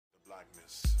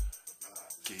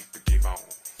keep on.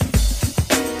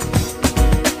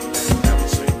 Never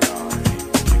say die,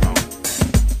 keep on.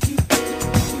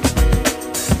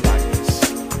 Like this,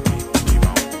 keep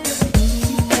on.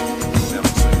 Never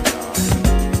say die,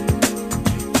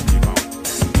 keep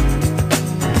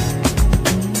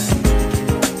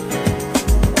on.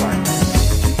 Like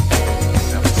this,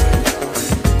 never say die,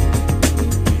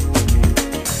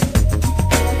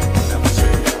 never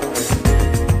say die,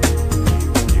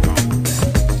 keep on.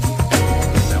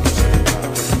 Never say die,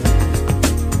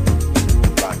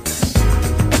 like this.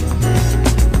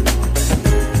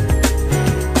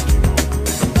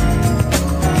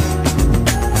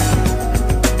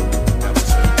 Never say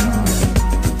die,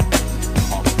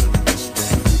 all of the rest.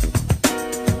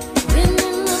 When in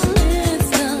the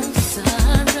midst of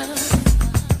sorrow,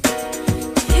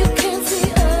 you can see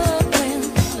up when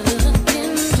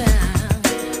looking down.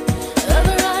 A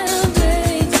brighter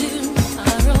day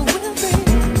tomorrow will bring.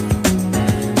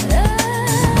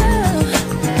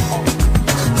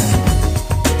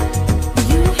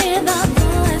 You hear the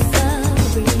voice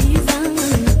of reason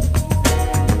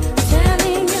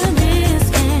telling you this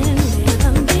can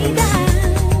never be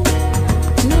done.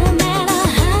 No matter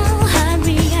how hard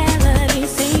reality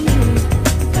seems,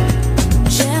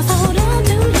 just hold on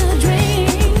to your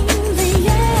dreams,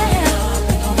 yeah.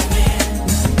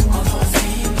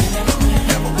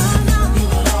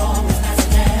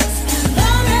 As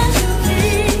long as you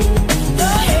keep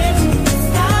your head to the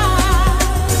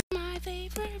sky. My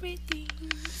favorite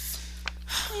things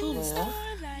in the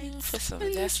starlight. Put some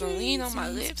Vaseline on my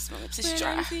lips. My lips is When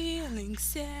dry. I'm feeling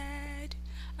sad,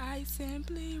 I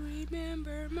simply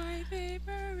remember my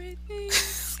favorite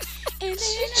things. And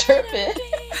then tripping.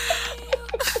 I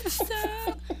feel so.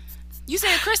 You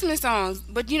said Christmas songs,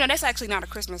 but you know that's actually not a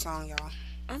Christmas song, y'all.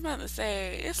 I'm about to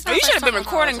say it's. Oh, you should have been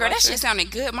recording, girl. That shit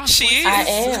sounded good. My She voice is. I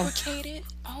am. lubricated.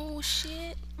 Oh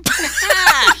shit.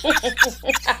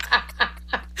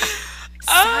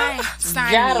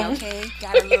 Sign Got me, 'em. okay?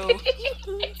 Got a little.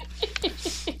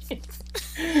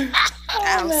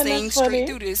 I'll man, sing that's straight funny.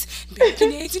 through this.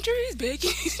 Bacon, eggs, and trees. Bacon,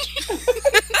 eggs, and trees.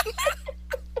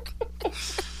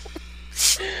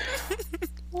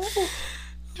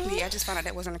 Yeah, I just found out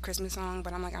that wasn't a Christmas song,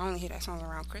 but I'm like, I only hear that song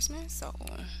around Christmas, so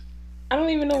I don't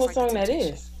even know That's what like song the that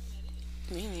Temptation. is.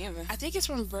 Me neither. I think it's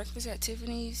from Breakfast at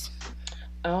Tiffany's.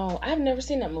 Oh, I've never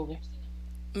seen that movie.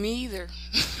 Me either.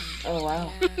 Oh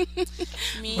wow.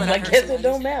 Me. But I I heard guess somebody it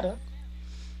don't say- matter.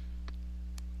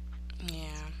 Yeah.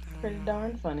 I Pretty don't know.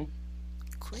 darn funny.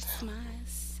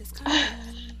 Christmas is coming.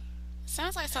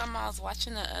 Sounds like something I was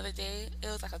watching the other day. It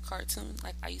was like a cartoon,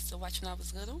 like I used to watch when I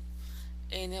was little,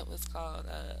 and it was called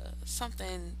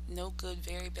something No Good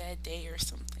Very Bad Day or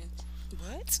something.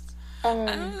 What? I don't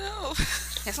know.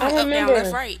 That's I like up, down, remember.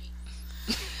 left, right.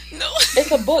 No,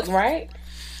 It's a book, right?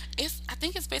 I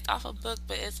think it's based off a book,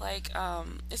 but it's like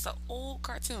it's an old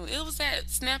cartoon. It was that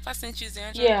Snap I sent you,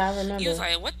 Xandra. Yeah, I remember. You was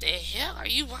like, what the hell are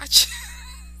you watching?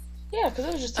 Yeah, because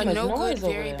it was just too A much no good, noise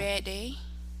over very there. bad day.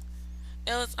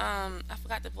 It was I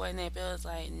forgot the boy name, but it was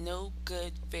like no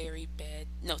good, very bad,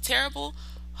 no terrible,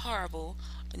 horrible,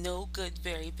 no good,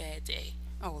 very bad day.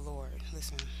 Oh Lord,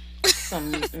 listen.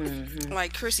 Mhm.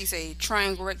 Like Chrissy say,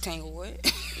 triangle, rectangle. What?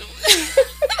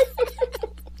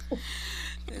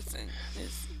 Listen,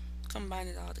 it's combine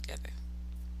it all together.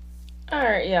 All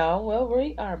right, y'all. Well,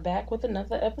 we are back with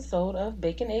another episode of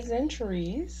Bacon, Eggs, and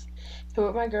Trees. Here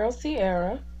with my girl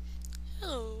Sierra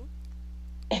Oh,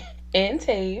 and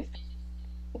Tave.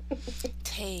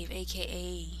 Tave,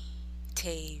 aka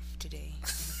Tave, today.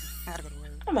 I gotta go to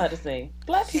work. I'm about to say,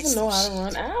 black people know how to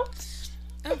run out.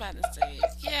 I'm about to say,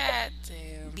 yeah,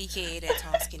 damn. BKA that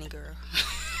tall skinny girl.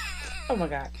 Oh my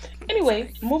god.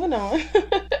 Anyway, moving on.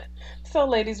 So,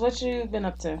 ladies, what you been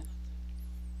up to?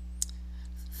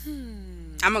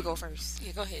 Hmm. I'm gonna go first.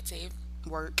 Yeah, go ahead, Tave.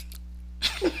 Work.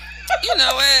 You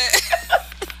know what?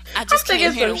 I just I'm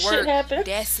came thinking here to some shit work. happened.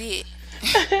 That's it.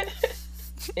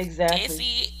 Exactly. That's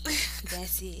it.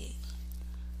 That's it.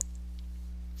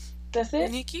 That's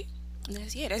it. Nikki?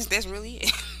 That's really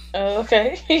it. Oh,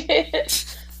 okay.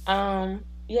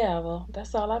 Yeah. Well,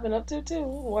 that's all I've been up to too.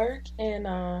 Work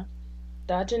and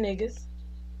dodging niggas.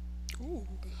 Ooh,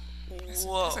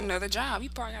 Whoa. that's another job. You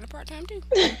probably got a part time too.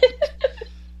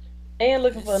 And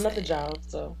looking for That's another sad. job.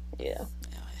 So yeah.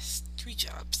 Now it's 3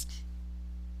 jobs.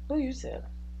 Who you said?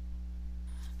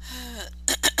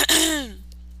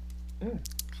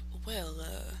 Well,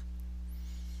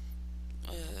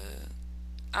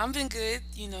 I've been good,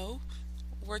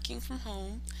 working from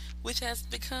home, which has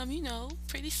become,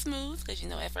 pretty smooth. Because,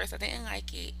 at first I didn't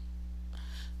like it,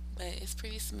 but it's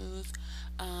pretty smooth.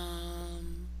 I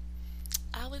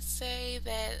would say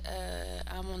that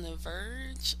I'm on the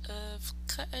verge of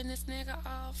cutting this nigga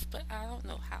off, but I don't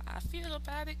know how I feel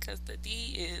about it because the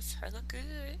D is hella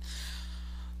good.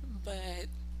 But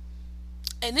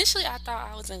initially, I thought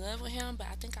I was in love with him, but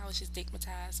I think I was just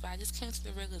stigmatized. But I just came to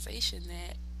the realization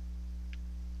that,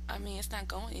 I mean, it's not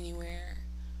going anywhere.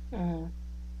 Mm.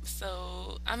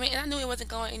 So, I mean, and I knew it wasn't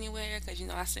going anywhere because,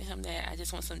 I sent him that I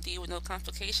just want some D with no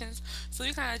complications. So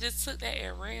we kind of just took that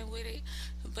and ran with it.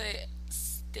 But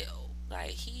still, like,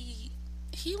 he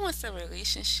wants the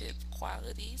relationship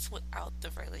qualities without the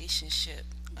relationship.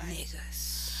 Like,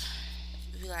 Niggas.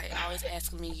 be like always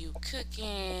asking me, you cooking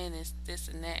and this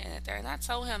and that and the third. And I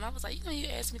told him, I was like, you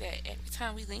ask me that every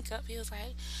time we link up. He was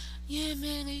like, yeah,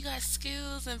 man, you got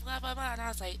skills and blah blah blah. And I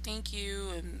was like, thank you,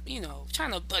 and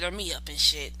trying to butter me up and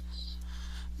shit.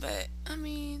 But I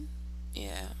mean,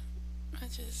 yeah, I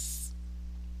just,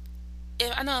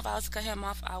 if I know if I was to cut him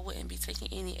off, I wouldn't be taking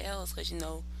any L's because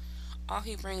all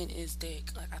he bringing is dick.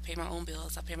 Like I pay my own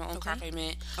bills, I pay my own car Okay.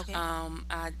 payment. Okay.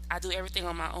 I do everything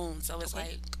on my own. So it's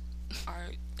Okay. like,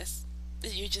 art.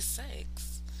 You're just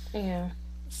sex. Yeah.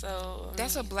 So I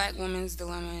That's a mean, black woman's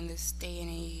dilemma in this day and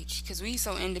age. Because we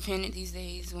so independent these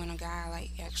days when a guy,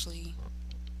 like, actually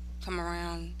come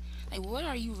around. Like, what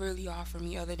are you really offering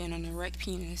me other than an erect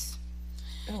penis?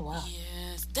 Oh wow.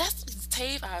 yes, that's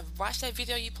Tave. I watched that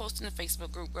video you posted in the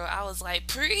Facebook group, girl. I was like,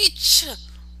 preach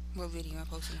What video I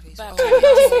posted on by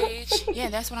Facebook? Cookie Sage. Yeah,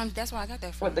 that's where I got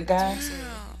that from. With the guy. Yeah.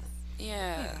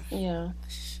 Yeah. Yeah.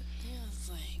 Yeah, it's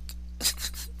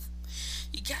like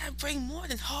you gotta bring more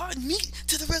than hard meat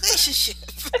to the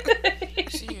relationship.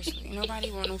 Seriously. Nobody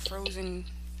want no frozen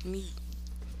meat.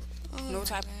 No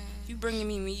type. If you bringing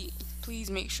me meat,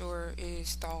 please make sure it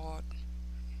is thawed.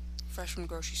 Fresh from the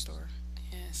grocery store.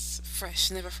 Yes, fresh,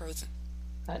 never frozen.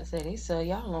 Like I said, they sell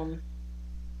y'all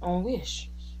on Wish.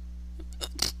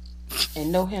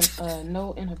 And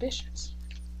no inhibitions.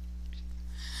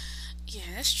 Yeah,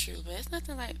 that's true, but it's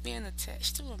nothing like being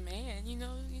attached to a man.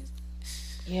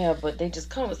 Yeah, but they just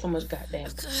come with so much goddamn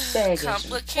baggage and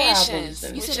Complications. problems You and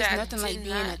said Which it's I nothing like did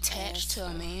being not attached to a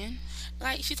ask for. man.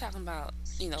 Like she talking about,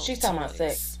 She's talking about toys.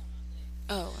 sex.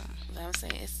 Oh, But I'm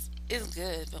saying it's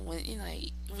good, but when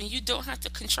when you don't have to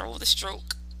control the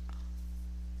stroke,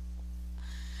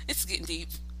 it's getting deep.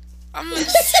 I'm gonna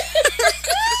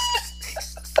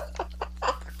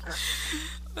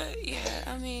but yeah,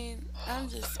 I mean,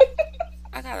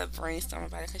 I gotta brainstorm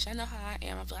about it because I know how I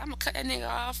am. I'm gonna cut that nigga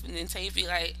off, and then Tay be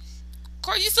like,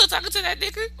 Corey, you still talking to that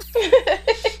nigga?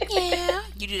 yeah.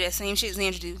 You do that same shit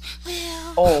Xandra do.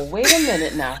 Well, Oh, wait a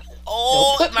minute now.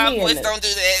 Oh, Don't put my me in voice it. don't do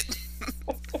that.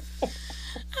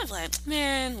 I was like,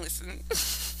 man, listen.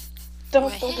 Don't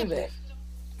What do happened? that.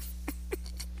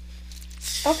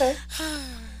 Okay.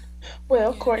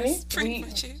 Well, Yeah, Courtney, that's pretty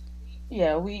much it.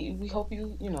 we hope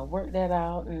you work that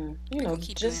out and we'll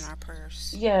keep you in just our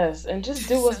prayers. yes, and just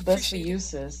do what's I best for appreciate you, it.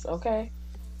 sis. Okay.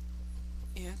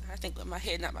 Yeah, I think with my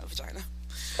head, not my vagina.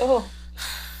 Oh,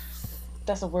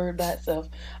 that's a word by itself.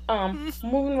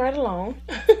 Moving right along.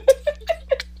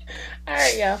 All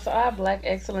right, y'all. So our Black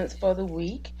Excellence for the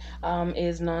week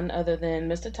is none other than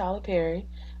Mr. Tyler Perry.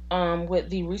 With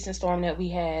the recent storm that we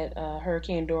had,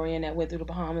 Hurricane Dorian, that went through the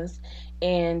Bahamas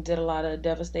and did a lot of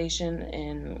devastation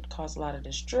and caused a lot of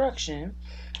destruction.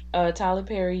 Tyler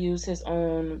Perry used his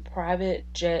own private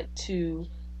jet to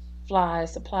fly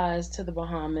supplies to the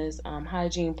Bahamas,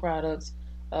 hygiene products,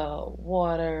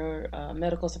 water,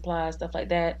 medical supplies, stuff like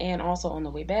that. And also on the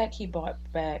way back, he brought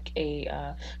back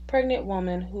a pregnant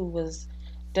woman who was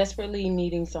desperately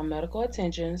needing some medical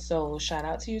attention. So shout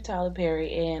out to you, Tyler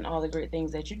Perry, and all the great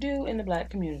things that you do in the Black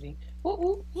community. Whoop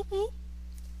whoop. Whoop, whoop.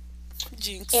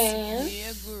 Jinx. And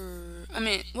Yeah, girl. I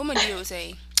mean, what Madea would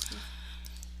say?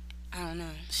 I don't know.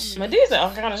 Medea said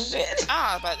all kind of shit.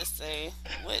 I was about to say,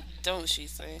 what don't she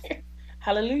say?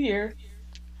 Hallelujah.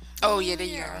 Oh, yeah, there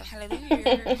you go. Yeah.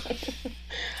 Hallelujah.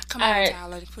 Come on, All right.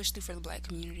 Tyler. Push through for the Black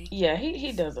community. Yeah,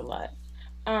 he does a lot.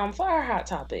 For our hot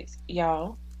topics,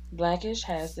 y'all, Blackish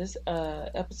has this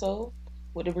episode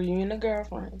with the reunion of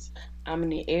girlfriends. I'm gonna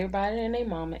need everybody and their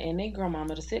mama and their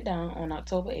grandmama to sit down on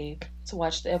October 8th to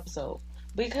watch the episode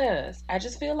because I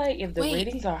just feel like if the Wait.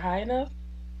 ratings are high enough,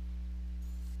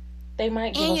 they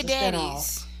might give And us your a spinoff.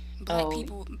 daddies. Black Oh.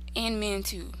 people and men,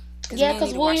 too. Yeah, men because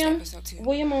need to watch that William, episode, too.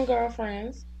 William on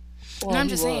Girlfriends. Well, No, I'm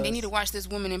he just saying, they was. need to watch this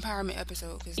woman empowerment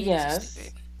episode. Because Yes.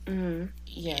 stupid.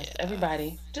 Yes, Yeah.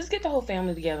 everybody. Just get the whole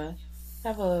family together.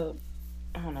 Have a,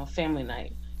 I don't know, family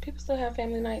night. People still have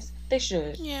family nights. They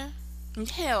should. Yeah.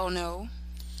 Hell no.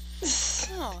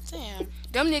 Oh, damn.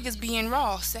 Them niggas be in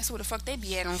Ross. That's where the fuck they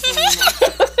be at on Friday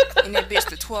night. and that bitch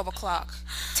to 12 o'clock.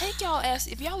 Take y'all ass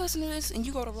if y'all listen to this and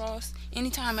you go to Ross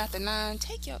anytime after 9.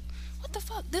 Take your what the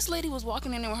fuck? This lady was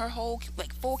walking in there with her whole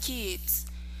like 4 kids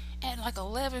at like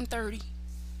 11:30.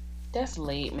 That's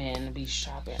late, man, to be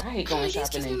shopping. I hate I going mean, these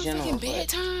shopping kids in on the general, fucking but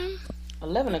bedtime.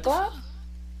 11 o'clock?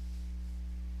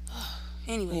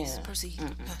 Anyways, Yeah. proceed.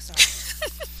 Mm-mm. Oh,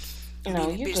 sorry. No,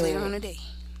 Being a you bitch later on good. the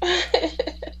day.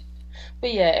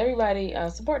 But yeah, everybody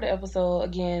support the episode.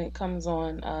 Again, it comes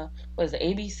on, what is it,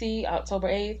 ABC, October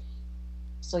 8th.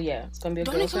 So yeah, it's going to be a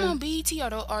Don't they come on girlfriend.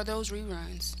 BET or are those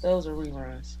reruns? Those are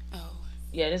reruns. Oh,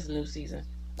 Yeah, this is a new season.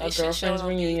 They A should show it girlfriend's on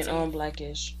reunion BET. on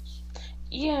Blackish.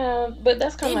 Yeah, but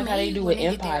that's kind they of like how they may do when with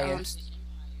they get their Empire.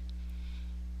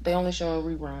 They only showing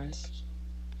reruns.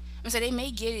 So they may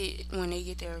get it when they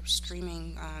get their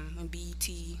streaming on BET,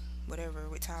 whatever,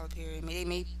 with Tyler Perry. They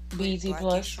may put BET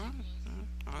Blackish Plus. on.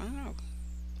 I don't know.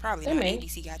 Probably They not. may.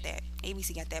 ABC got that.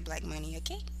 ABC got that black money.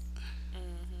 Okay.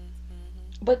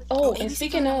 But Oh, and ABC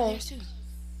speaking coming out with of, theirs too.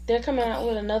 they're coming out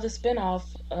with another spinoff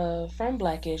from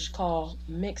Blackish called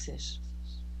Mixish.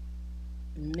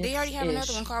 They already have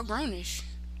another one Mix-ish. called Grownish,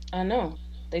 I know.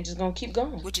 They just gonna keep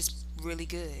going. which is really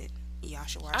good. Y'all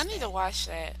should watch I need to that. watch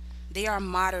that. They are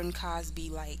modern Cosby,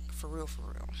 like for real, for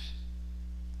real.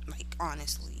 Like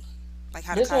honestly, like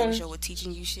how the This Cosby one, Show was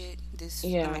teaching you shit. This,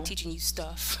 I'm like yeah. teaching you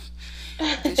stuff.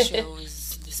 This show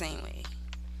is the same way.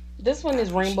 This one I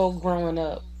is Rainbow appreciate it. growing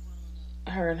up.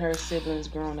 Her and her siblings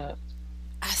growing up.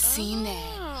 I seen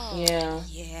that. Oh. Yeah.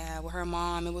 Yeah, with her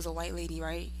mom, it was a white lady,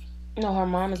 right? No, her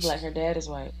mom is Is she- black. Her dad is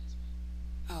white.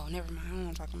 Oh, never mind. I don't know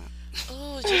what I'm talking about.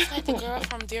 Oh, just like the girl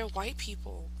from Dear White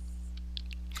People.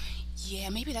 Yeah,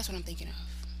 maybe that's what I'm thinking of.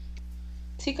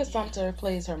 Tika Yeah. Sumpter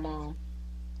plays her mom.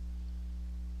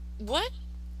 What?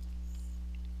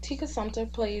 Tika Sumpter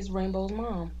plays Rainbow's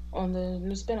mom on the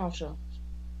new spinoff show.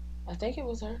 I think it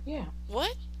was her. Yeah.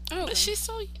 What? Oh, But she's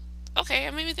so. Okay,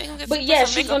 I made me think I'm gonna But put yeah, some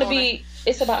she's makeup gonna on her. be.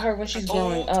 It's about her when she's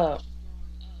growing Old. up.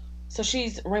 So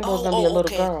Rainbow's Oh, gonna be a oh, little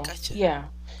okay. girl. Gotcha. Yeah.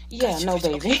 Yeah. Gotcha, No, gotcha.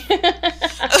 baby.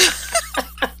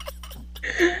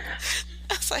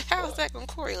 I was like, how is that gonna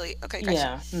correlate? Okay, gotcha.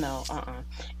 Yeah. No.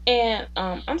 And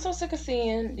I'm so sick of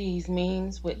seeing these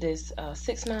memes with this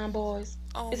 6ix9ine boys.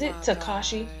 Oh Is it my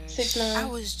Takashi gosh. 6ix9ine? I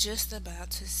was just about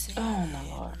to say Oh my that.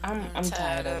 lord, I'm I'm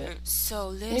tired tired of of it. it.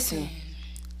 So Me too. listen,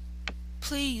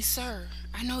 please, sir.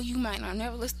 I know you might not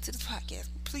never listen to this podcast.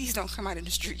 But please don't come out in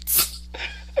the streets.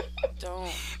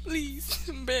 Don't. Please,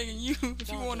 I'm begging you. If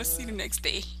you Don't want to do see the it. next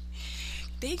day,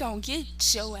 they gonna get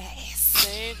your ass.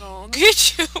 They gonna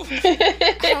get you.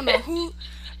 I don't know who,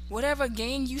 whatever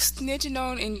gang you snitching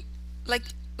on, and like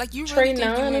you really Trey think you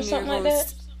Nine in or there something like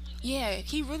goes. that. Yeah,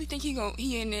 he really think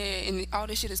he in there and all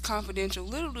this shit is confidential.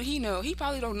 Little do he know, he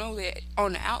probably don't know that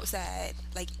on the outside.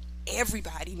 Like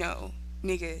everybody know,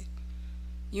 nigga,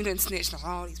 you done snitched on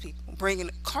all these people.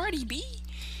 Bringing Cardi B,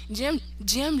 Jim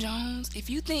Jones. If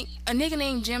you think a nigga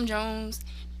named Jim Jones,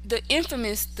 the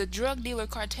infamous the drug dealer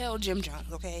cartel Jim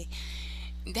Jones, okay,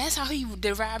 that's how he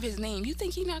derived his name. You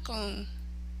think he not gonna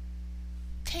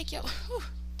take your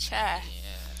child?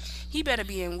 He better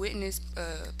be in witness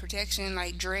protection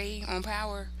like Dre on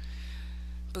Power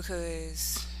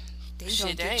because they gonna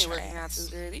Shit, they get ain't your working out too ass.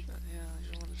 good either. Yeah,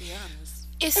 you want to be honest.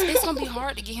 It's gonna be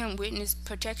hard to get him witness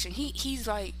protection. He's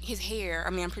like his hair.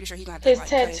 I mean, I'm pretty sure he gonna have His to like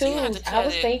cut his You hair. have to tattoos. I cut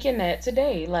was it. thinking that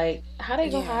today. Like, how they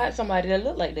gonna Yeah, hide somebody that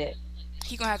look like that?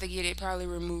 he gonna have to get it probably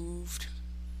removed.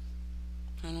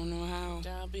 I don't know how.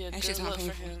 That'll be a That good shit's not look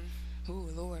for painful. him. Ooh,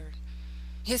 Lord.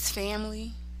 His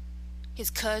family, his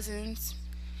cousins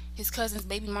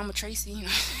baby mama Tracy.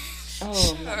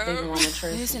 Oh, my baby Sure. mama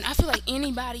Tracy. Listen, I feel like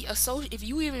anybody if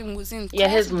you even was in Yeah,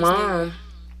 class his with this nigga, mom.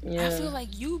 I feel Yeah.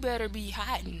 like you better be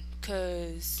hiding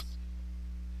because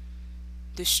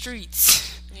the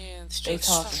streets, Yeah, the They streets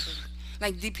talking. talking.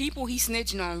 like the people he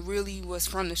snitching on really was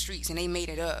from the streets and they made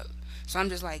it up. So I'm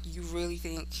just like, you really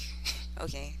think,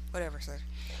 okay, whatever, sir.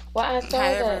 Well, I saw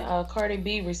that However, Cardi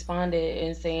B responded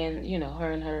in saying,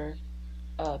 her and her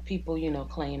people,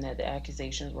 claim that the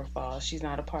accusations were false. She's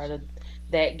not a part of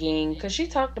that gang because she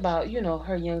talked about,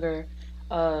 her younger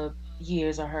uh,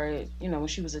 years or her, when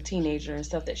she was a teenager and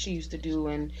stuff that she used to do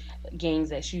and gangs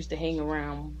that she used to hang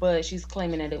around. But she's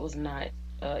claiming that it was not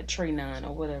Trey Nine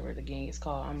or whatever the gang is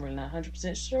called. I'm really not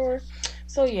 100% sure.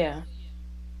 So yeah,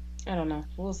 I don't know.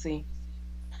 We'll see.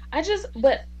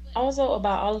 But also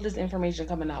about all of this information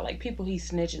coming out, like people he's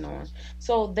snitching on.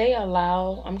 So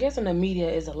I'm guessing the media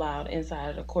is allowed inside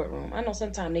of the courtroom. I know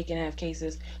sometimes they can have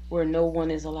cases where no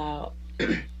one is allowed,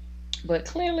 but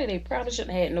clearly they probably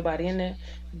shouldn't have had nobody in there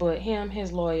but him,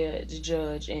 his lawyer, the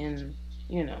judge, and,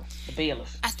 the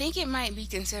bailiff. I think it might be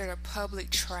considered a public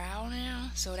trial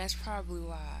now, so that's probably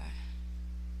why.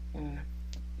 Mm.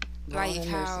 Lord Like have mercy.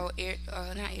 how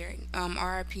not Eric,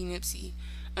 R.I.P. Nipsey,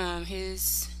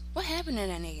 his what happened to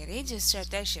that nigga? They just shut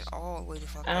that shit all the way the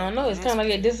fuck I up, don't know. man. It's That's kind of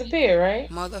like it disappeared, right?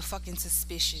 motherfucking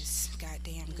suspicious.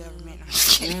 Goddamn government. I'm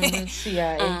just kidding.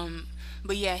 CIA.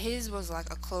 But yeah, his was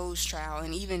like a closed trial,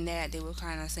 and even that they were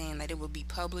kind of saying that it would be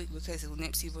public because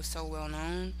Nipsey was so well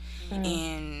known,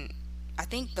 and I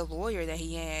think the lawyer that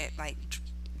he had, like,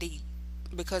 they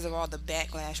because of all the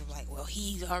backlash of like, well,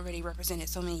 he's already represented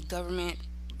so many government,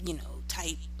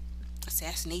 type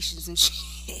assassinations and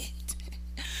shit.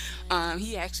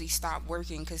 He actually stopped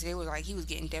working because they were like he was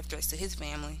getting death threats to his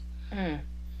family. Mm.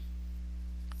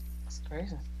 That's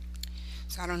crazy.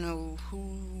 So I don't know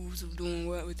who's doing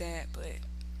what with that, but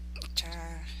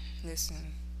child, listen,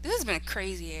 this has been a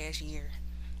crazy ass year.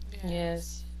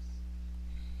 Yes.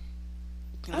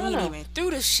 And I we don't ain't know. even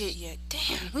through this shit yet.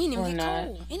 Damn, we ain't even We're get not.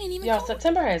 cold. It ain't even Y'all, cold.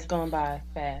 September has gone by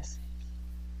fast.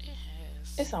 It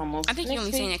has. It's almost I think you're next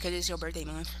only saying that week. because it's your birthday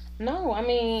month. No, I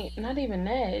mean, not even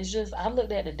that. It's just, I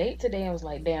looked at the date today and was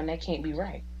like, damn, that can't be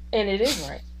right. And it is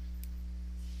right.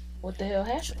 What the hell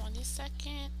happened?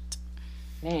 22nd.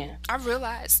 Man. I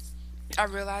realized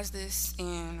this,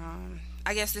 and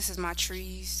I guess this is my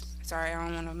trees. Sorry, I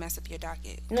don't want to mess up your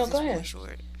docket. 'cause No, it's go really ahead.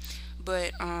 short.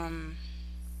 But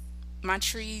my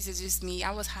trees is just me.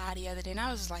 I was high the other day, and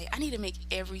I was like, I need to make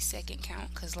every second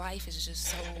count because life is just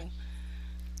so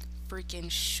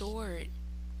freaking short.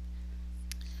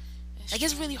 Like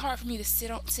it's really hard for me to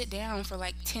sit down for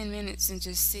like 10 minutes and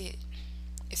just sit.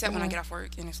 Except when I get off work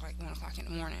and it's like 1 o'clock in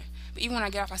the morning. But even when I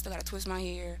get off, I still gotta twist my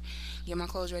hair, get my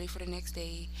clothes ready for the next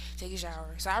day, take a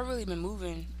shower. So I really been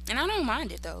moving, and I don't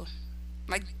mind it though.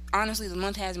 Like honestly, the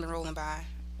month has been rolling by.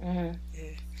 Mm-hmm.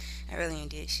 Yeah, I really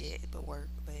ain't did shit but work,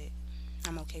 but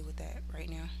I'm okay with that right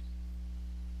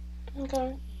now.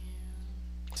 Okay.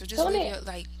 So just So let live me- your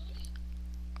like.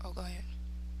 Oh, go ahead.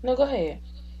 No, go ahead.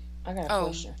 I got a Oh.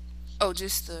 question. Oh,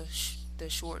 just the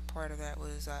short part of that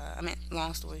was I meant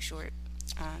long story short.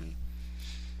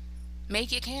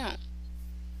 Make it count.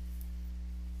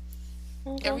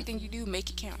 Okay. Everything you do, make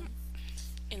it count.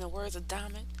 In the words of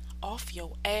Diamond, off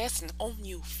your ass and on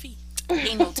your feet.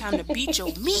 Ain't no time to beat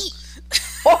your meat.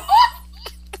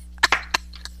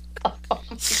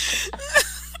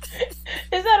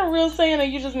 Is that a real saying or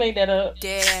you just made that up?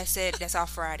 Dead ass said that's our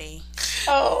Friday.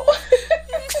 Oh.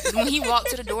 When he walked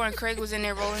to the door and Craig was in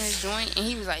there rolling his joint and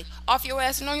he was like, off your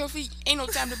ass and on your feet. Ain't no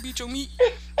time to beat your meat.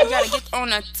 You gotta get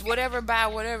on a whatever by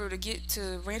whatever to get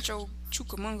to Rancho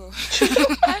Cucamonga.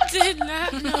 I did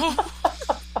not know.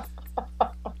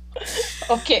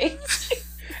 Okay.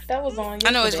 That was on yesterday.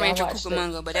 I know it's Rancho watched it.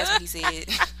 Cucamonga, but that's what he said.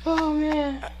 Oh,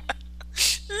 man.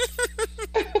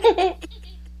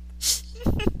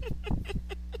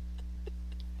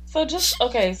 So just,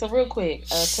 okay, so real quick,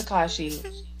 Takashi,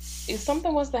 if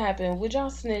something was to happen, would y'all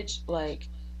snitch, like,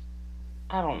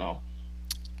 I don't know,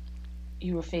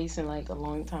 you were facing, like, a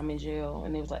long time in jail,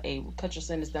 and it was like, hey, we'll cut your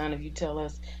sentence down if you tell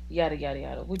us, yada, yada,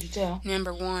 yada. Would you tell?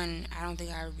 Number one, I don't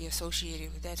think I would be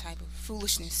associated with that type of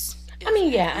foolishness. I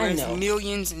mean, yeah, I Where it's know.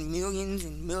 millions and millions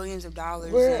and millions of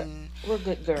dollars We're, and we're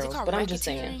good is it girls, called but I'm just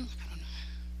saying. racketeering?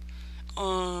 I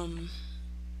don't know.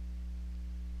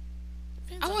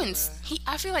 Depends I on wouldn't. the-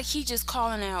 I feel like he just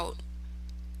calling out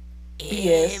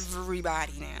BS.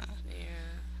 everybody now. Yeah.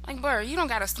 Like, bro, you don't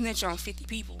gotta snitch on 50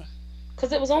 people.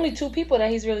 Because it was only 2 people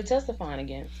that he's really testifying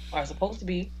against, or supposed to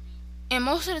be. And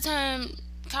most of the time,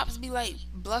 cops be like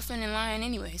bluffing and lying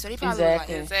anyway. So they probably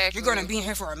Exactly. was like, "You're gonna be in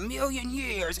here for 1,000,000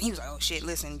 years." And he was like, "Oh shit,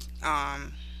 listen,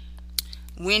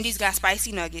 Wendy's got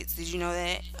spicy nuggets. Did you know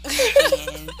that?"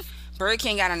 And Burger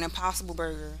King got an Impossible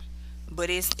Burger, but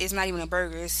it's not even a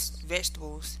burger. It's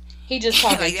vegetables. He just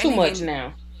talking Like, that too much nigga-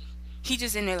 now. He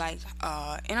just in there like,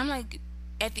 and I'm like,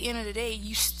 at the end of the day,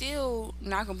 you still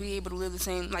not gonna be able to live the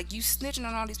same. Like, you snitching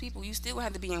on all these people, you still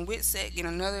have to be in Witsec, in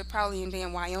another, probably in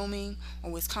damn Wyoming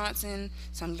or Wisconsin,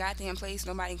 some goddamn place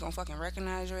nobody gonna fucking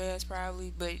recognize your ass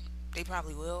probably, but they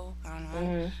probably will. I don't know.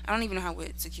 Mhm. I don't even know how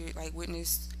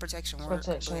witness protection works.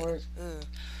 Protection but, work.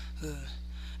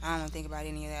 I don't want to think about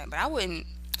any of that, but I wouldn't.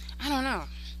 I don't know.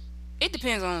 It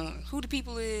depends on who the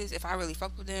people is. If I really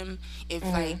fuck with them, if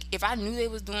I knew they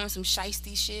was doing some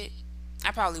shiesty shit,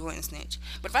 I probably wouldn't snitch.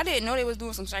 But if I didn't know they was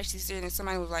doing some shiesty shit and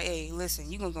somebody was like, "Hey,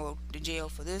 listen, you gonna go to jail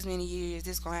for this many years.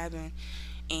 This gonna happen,"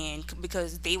 and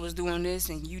because they was doing this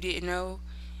and you didn't know,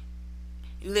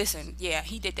 listen, yeah,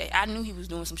 he did that. I knew he was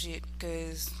doing some shit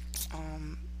because, I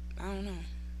don't know.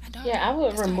 I don't. Yeah, I know.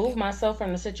 would That's the remove idea. myself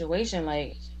from the situation,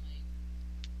 like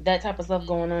that type of stuff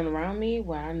going on around me,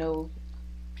 where I know,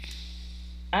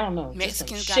 I don't know, just some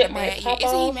Mexicans got shit a might bad year. pop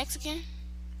Isn't he off. Mexican?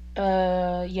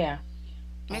 Yeah.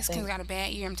 Mexicans think. got a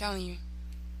bad year. I'm telling you.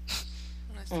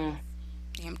 Mm,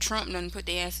 Damn, Trump done put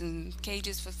their ass in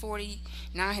cages for 40.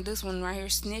 Now this one right here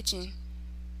snitching.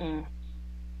 mm.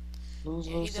 Lose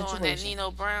Yeah, he lose doing that situation.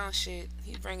 Nino Brown shit.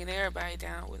 He bringing everybody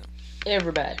down with him.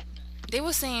 Everybody. They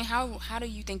were saying how do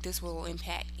you think this will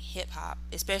impact hip hop,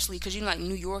 especially because you know like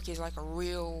New York is like a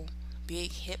real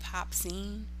big hip hop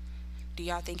scene. Do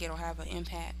y'all think it'll have an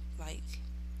impact like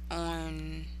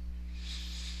on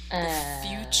the Uh,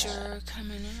 future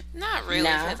coming up? Not really,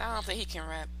 nah. because I don't think he can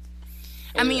rap.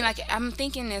 I mean, Uh, like I'm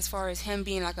thinking as far as him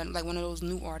being like one of those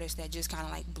new artists that just kind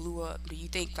of like blew up. Do you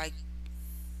think like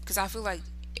because I feel like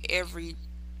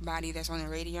everybody that's on the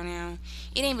radio now,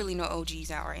 it ain't really no OGs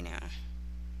out right now.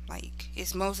 Like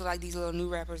it's mostly like these little new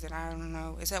rappers that I don't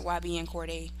know. Except YB and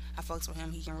Corday, I fucks with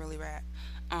him. He can really rap.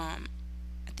 Um,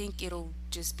 I think it'll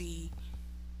just be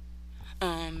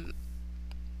um.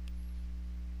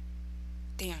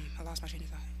 Damn, I lost my train of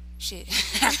thought. Shit.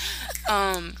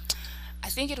 um, I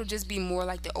think it'll just be more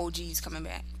like the OGs coming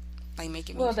back, like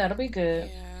making well, music. that'll be good.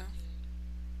 Yeah,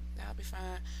 that'll be fine.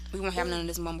 We won't have Ooh, none of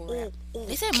this mumble rap. ooh,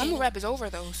 They said mumble can rap is over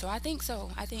though, so I think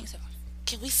so. I think so.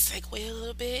 can we segue a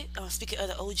little bit? Speaking of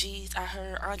the OGs, I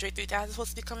heard Andre 3000 is supposed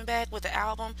to be coming back with the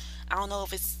album. I don't know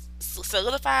if it's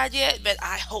solidified yet, but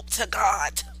I hope to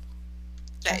God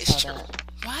I that is saw true. that.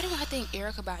 Why do I think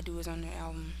Erica Badu is on the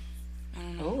album? I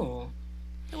don't know. Ooh,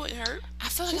 It wouldn't hurt. I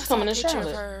feel like I she's saw a coming to picture of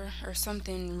Charlotte. her or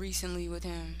something recently with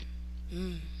him.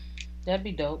 Mm. That'd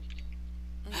be dope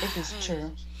if it's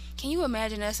true. Can you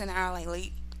imagine us in our like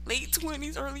late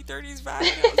 20s, early 30s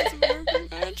vibing out to American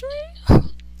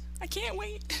Andre? I can't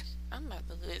wait. I'm about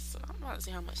to listen. I'm about to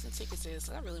see how much the tickets is.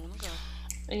 I really want to go.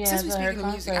 Yeah, Since we for her speaking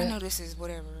of music, I know concert. this is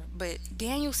whatever, but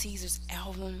Daniel Caesar's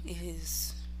album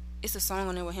is it's a song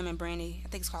on there with him and Brandy. I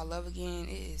think it's called Love Again.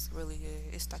 It is really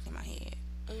good. It's stuck in my head.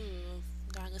 Ooh,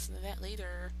 gotta listen to that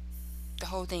later. The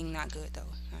whole thing not good though.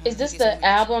 Is He this gets some the weird shit.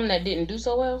 album that didn't do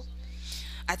so well?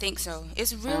 I think so.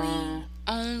 It's really Um,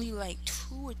 only like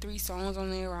 2 or 3 songs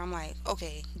on there where I'm like,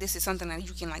 okay, this is something that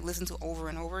you can like listen to over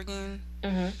and over again.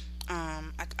 mhm.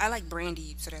 I like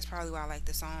Brandy, so that's probably why I like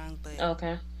the song. But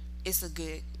Okay. it's a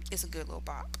good, it's a good little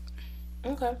bop.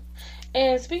 Okay.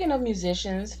 And speaking of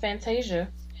musicians, Fantasia.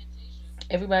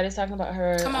 Everybody's talking about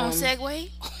her Come on, segue.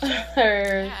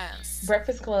 her Yes.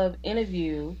 Breakfast Club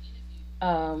interview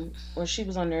where she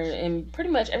was on there, and pretty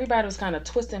much everybody was kind of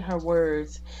twisting her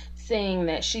words, saying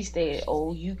that she stated,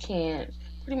 "Oh, you can't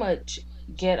pretty much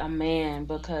get a man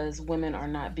because women are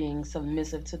not being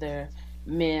submissive to their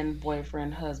men,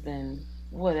 boyfriend, husband,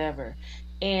 whatever."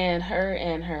 And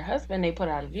her husband, they put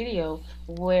out a video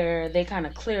where they kind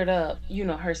of cleared up,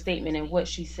 her statement and what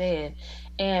she said.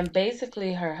 And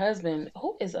basically, her husband,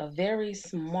 who is a very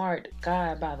smart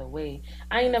guy, by the way,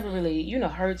 I ain't never Mhm. really,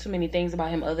 heard too many things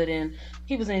about him other than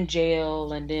he was in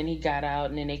jail and then he got out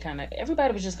and then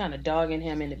everybody was just kind of dogging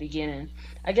him in the beginning.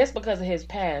 I guess because of his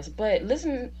past. But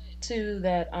listen to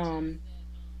that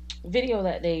video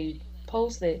that they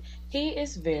posted. He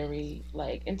is very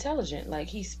like intelligent. Like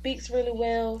he speaks really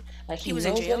well. Like He he was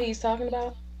in knows what jail. he's talking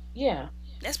about. Yeah.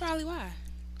 That's probably why.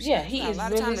 Yeah, Shit, he he got a is lot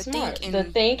of really time to smart. think The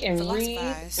and think and read.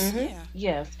 philosophize. Yeah.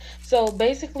 Yes. So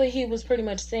basically, he was pretty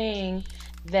much saying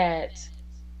that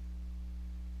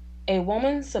a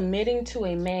woman submitting to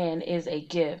a man is a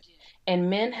gift, and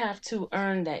men have to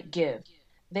earn that gift.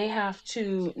 They have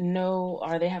to know,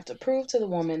 or they have to prove to the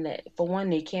woman that, for one,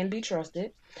 they can be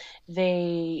trusted.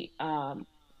 They are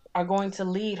going to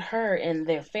lead her and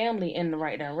their family in the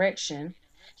right direction.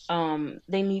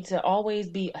 They need to always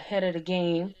be ahead of the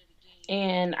game,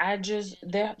 and I just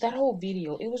that whole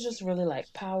video, it was just really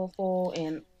like powerful,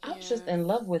 and I was just Yeah. in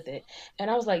love with it. And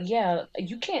I was like, yeah,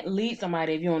 you can't lead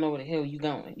somebody if you don't know where the hell you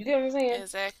going. You get what I'm saying?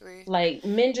 Exactly. Like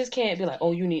men just can't be like,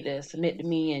 oh, you need to submit to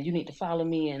me and you need to follow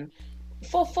me, and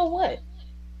for what?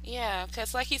 Yeah,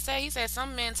 because like he said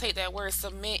some men take that word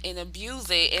submit and abuse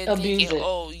it and thinking, Abuse it.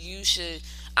 oh, you should,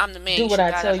 I'm the man, Do you what should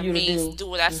I bow tell down to you to me, do. do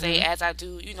what I say Mhm. as I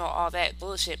do, all that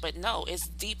bullshit. But no, it's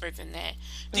deeper than that.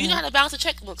 Do you know Mhm. how to balance a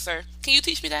checkbook, sir? Can you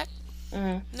teach me that?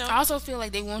 Mhm. No? I also feel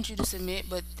like they want you to submit,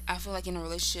 but I feel like in a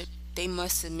relationship they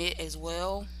must submit as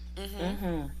well, Mm-hmm.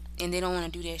 Mhm. and they don't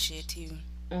want to do that shit too.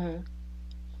 Mhm.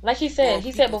 Like Well, he said people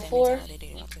with that before, mentality they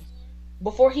don't want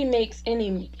to. he makes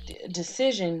any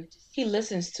decision, he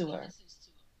listens to her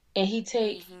and he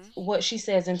take Mm-hmm. what she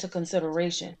says into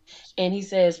consideration, and he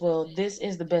says, well, this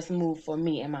is the best move for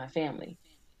me and my family.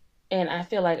 And I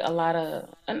feel like a lot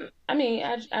of, I mean,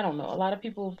 I don't know, a lot of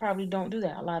people probably don't do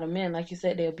that. A lot of men, like you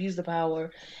said, they abuse the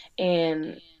power.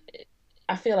 And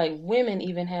I feel like women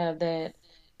even have that,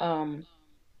 um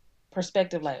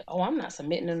perspective, like, oh, I'm not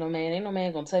submitting to no man. Ain't no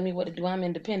man gonna tell me what to do. I'm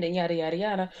independent, yada yada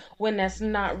yada. When that's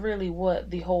not really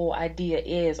what the whole idea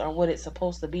is or what it's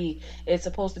supposed to be. It's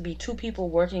supposed to be two people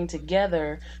working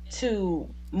together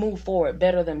to move forward,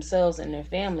 better themselves and their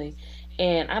family.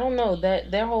 And I don't know,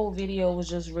 that their whole video was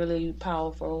just really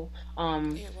powerful, It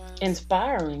was.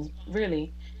 inspiring,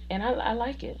 really. And I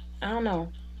like it. I don't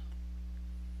know.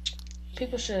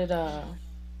 People should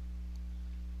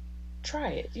try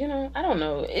it. I don't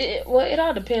know. Well, it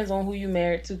all depends on who you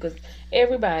married to, because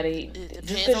everybody, It just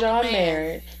depends because on the y'all man.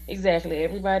 married, exactly,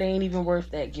 everybody ain't even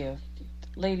worth that gift.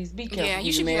 Ladies, be Yeah, careful who you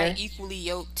you should be like marry. equally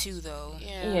yoked too, though.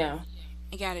 Yeah. Yeah.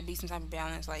 It gotta be some type of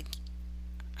balance. Like,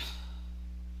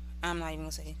 I'm not even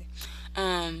gonna say anything.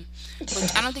 Um,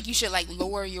 but I don't think you should like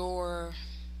lower your,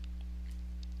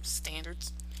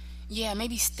 Standards. yeah,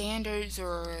 maybe standards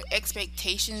or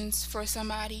expectations for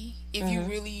somebody. If you Hmm.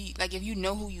 really like, if you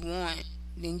know who you want,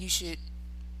 then you should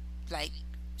like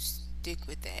stick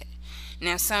with that.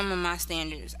 Now, some of my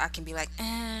standards, I can be like,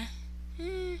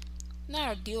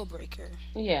 not a deal breaker,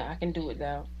 Yeah, I can do it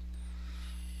though.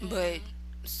 but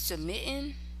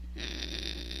submitting,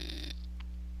 mm,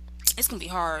 it's gonna be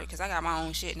hard because I got my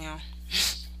own shit now.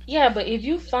 Yeah, but if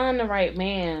you find the right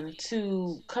man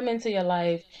to come into your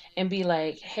life and be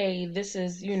like, hey, this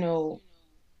is,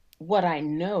 what I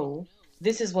know,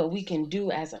 this is what we can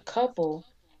do as a couple,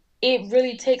 it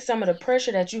really takes some of the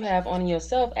pressure that you have on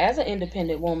yourself as an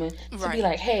independent woman to be Right.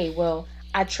 like, hey, well,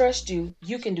 I trust you.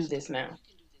 You can do this now.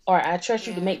 Or I trust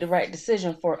you to Yeah. make the right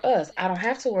decision for us. I don't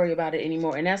have to worry about it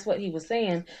anymore. And that's what he was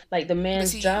saying. Like, the But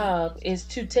man's see, job is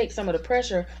to take some of the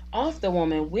pressure off the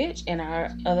woman, which in our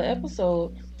other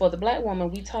episode for the black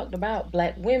woman, we talked about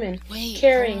black women wait, hold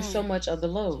carrying so on. much of the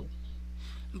load.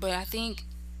 But I think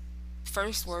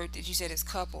first word that you said is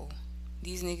couple.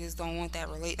 These niggas don't want that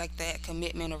relate like that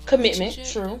commitment of Commitment,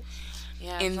 relationship. true.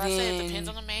 Yeah. That's And why I said it depends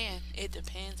then, on the man. It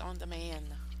depends on the man.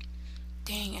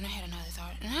 dang, and I had another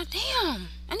thought. And damn,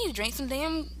 I need to drink some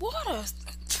damn water,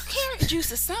 carrot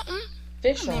juice or something.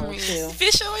 Fish My oil, memory too. is.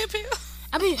 Fish oil pill.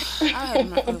 I mean, I had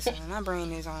my listen. My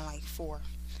brain is on like four.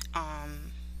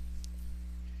 Um,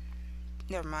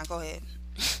 Never mind. Go ahead.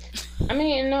 I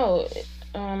mean, no.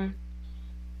 Um,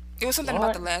 It was something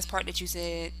about Lord. the last part that you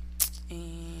said,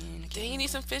 and I Do can't you need remember.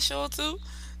 some fish oil too?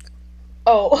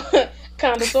 Oh,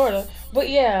 kind of, sort of. But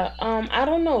yeah, I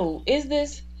don't know.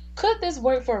 Could this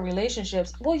work for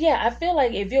relationships? Well, yeah, I feel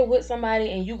like if you're with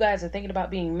somebody and you guys are thinking about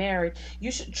being married,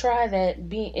 you should try that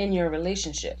being in your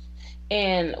relationship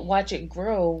and watch it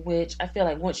grow, which I feel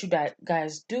like once you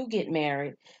guys do get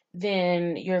married,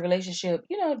 then your relationship,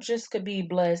 just could be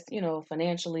blessed,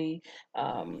 financially,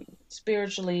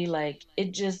 spiritually, like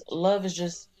love is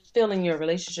just filling your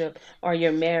relationship or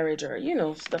your marriage or,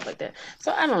 stuff like that.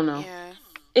 So I don't know. Yeah.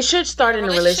 It should Yeah. start in a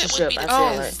Relationship would relationship, be the I feel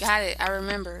Oh, like. best. got it. I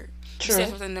remember. You said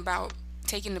True. something about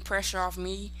taking the pressure off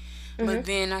me, Hmm. but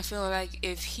then I feel like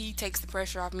if he takes the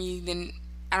pressure off me, then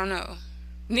I don't know.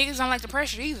 Niggas don't like the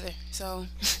pressure either. So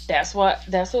That's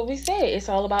what we say. It's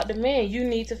all about the man. You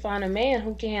need to find a man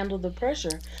who can handle the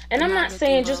pressure. And I'm I'm not not looking,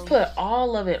 saying just bro. put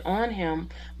all of it on him,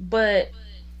 but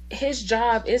his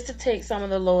job is to take some of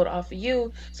the load off of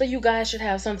you, so you guys should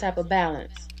have some type of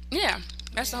balance. Yeah,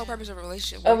 that's the whole Yeah. purpose of a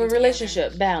relationship, Of a working together.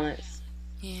 relationship balance.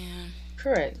 Yeah.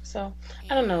 Correct. So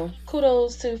I don't Yeah. know.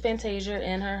 Kudos to Fantasia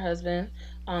and her husband.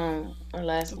 Her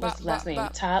what's Bop the last bop name?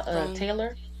 bop. Boom.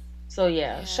 Taylor. So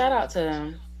yeah, shout Yeah. out to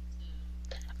them.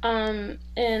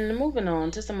 And moving on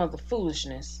to some other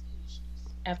foolishness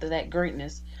after that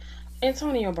greatness.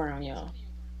 Antonio Brown, y'all.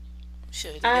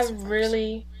 Should do I this one first.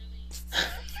 really,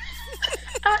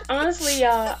 I honestly,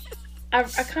 y'all, I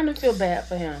kind of feel bad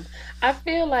for him. I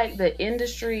feel like the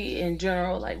industry in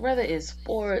general, like whether it's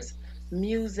sports,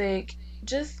 music,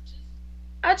 just,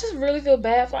 I just really feel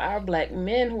bad for our black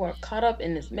men who are caught up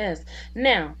in this mess.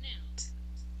 Now,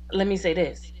 let me say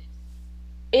this.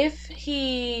 If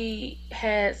he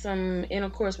had some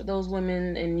intercourse with those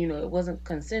women and it wasn't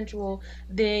consensual,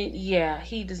 then yeah,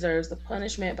 he deserves the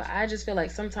punishment. But I just feel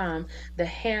like sometimes the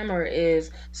hammer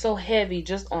is so heavy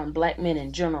just on black men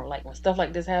in general, like when stuff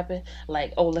like this happen,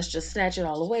 like, oh, let's just snatch it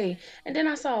all away. And then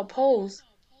I saw a post,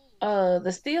 the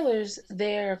Steelers,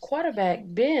 their quarterback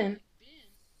Ben,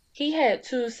 he had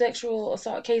two sexual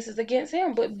assault cases against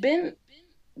him, but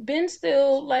Ben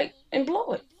still like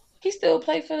employed. He still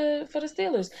played for the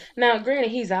Steelers. Now, granted,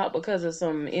 he's out because of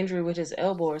some injury with his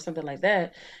elbow or something like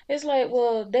that. It's like,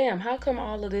 well, damn, how come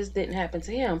all of this didn't happen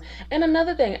to him? And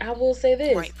another thing, I will say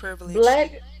this: White privilege.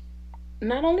 black,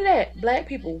 not only that, black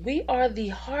people, we are the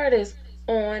hardest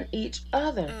on each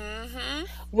other. Mm-hmm.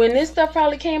 When this stuff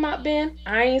probably came out, Ben,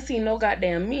 I ain't seen no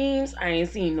goddamn memes. I ain't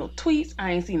seen no tweets.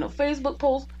 I ain't seen no Facebook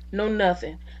posts. no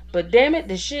nothing. But damn it,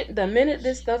 the shit, the minute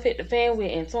this stuff hit the fan with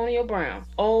Antonio Brown,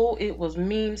 oh, it was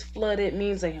memes flooded,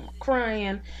 memes of him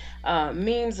crying,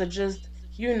 memes of just,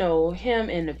 him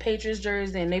in the Patriots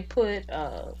jersey, and they put,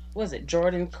 was it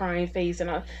Jordan crying face and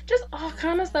all, just all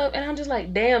kind of stuff. And I'm just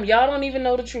like, damn, y'all don't even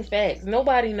know the true facts.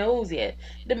 Nobody knows yet.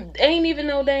 Ain't even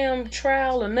no damn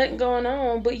trial or nothing going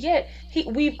on, but yet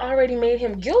we've already made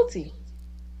him guilty.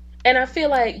 And I feel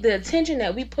like the attention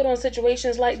that we put on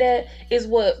situations like that is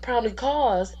what probably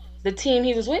caused the team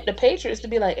he was with, the Patriots, to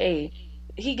be like, "Hey,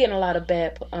 he getting a lot of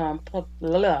bad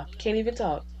can't even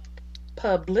talk,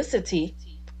 publicity.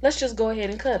 Let's just go ahead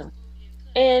and cut him."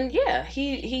 And yeah,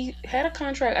 he had a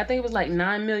contract. I think it was like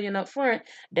 9 million up front.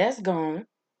 That's gone,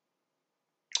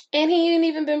 and he ain't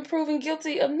even been proven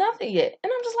guilty of nothing yet.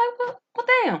 And I'm just like, well,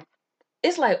 damn.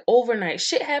 It's like overnight.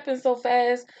 Shit happens so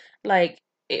fast. Like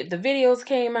the videos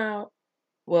came out.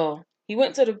 Well, he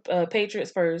went to the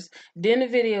Patriots first. Then the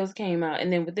videos came out,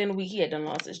 and then within a week he had done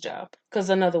lost his job because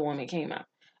another woman came out.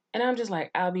 And I'm just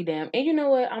like, I'll be damned. And you know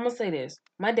what? I'm gonna say this.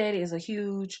 My daddy is a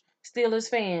huge Steelers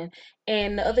fan,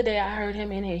 and the other day I heard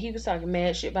him in here. He was talking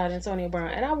mad shit about Antonio Brown,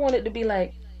 and I wanted to be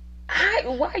like,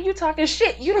 why are you talking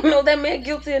shit? You don't know that man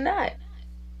guilty or not.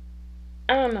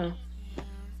 I don't know. Yeah.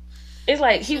 It's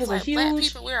like It's he just was a like black huge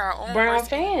people, we're our own Brown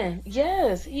worst enemy. fan.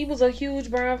 Yes, he was a huge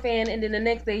Brown fan, and then the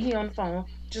next day he on the phone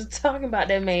just talking about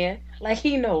that man like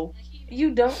he know.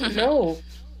 You don't know.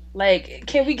 Like,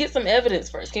 can we get some evidence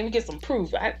first? Can we get some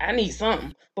proof? I need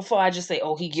something before I just say,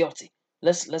 oh, he guilty.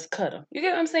 Let's cut him. You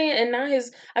get what I'm saying? And now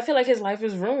I feel like his life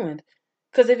is ruined.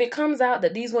 Because if it comes out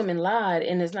that these women lied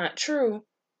and it's not true,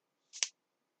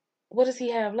 what does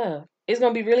he have left? It's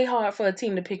gonna be really hard for a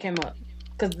team to pick him up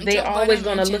because they're Joe always Budden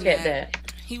gonna look mentioned at that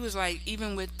that. he was like,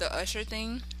 even with the Usher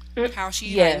thing, Mm, how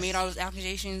she like made yes. all those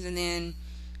accusations, and then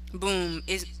boom,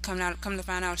 it's come to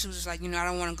find out she was just like, I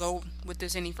don't want to go with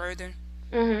this any further.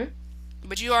 Mhm.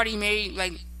 But you already made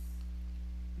like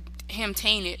him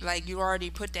tainted, like you already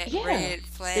put that Yeah. red The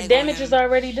flag on damage is him,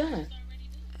 already done.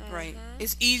 right? Hmm.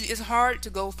 It's easy. It's hard to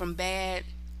go from bad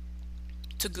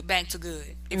to back to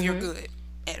good if you're Mhm. good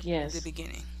at the Yes.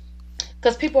 beginning,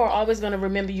 Because people are always gonna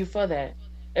remember you for that.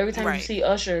 Every time you right? see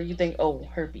Usher, you think, oh,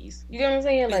 herpes. You get what I'm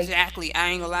saying? Like, Exactly. I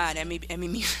ain't gonna lie. That made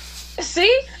me.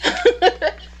 see?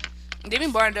 They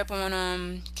been brought it up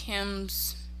on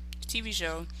Kim's TV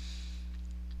show.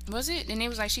 Was it? And it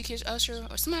was like she kissed Usher,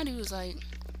 or somebody was like,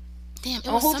 damn, it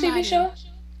On was who TV somebody. show?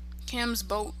 Kim's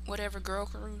boat, whatever, girl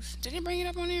cruise. Did they bring it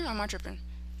up on there? Or am I tripping?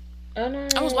 Oh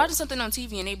I was no, watching something on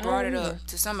TV and they I brought don't it either. up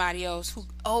to somebody else who,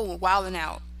 oh, Wildin'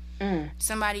 Out. Mm.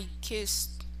 Somebody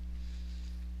kissed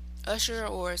Usher,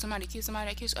 or somebody kissed somebody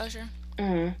that kissed Usher.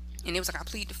 Mm. And it was like, I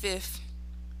plead the fifth.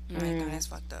 I'm like, nah, Mm. that's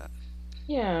fucked up.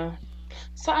 Yeah.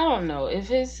 So I don't know if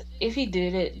he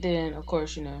did it, then of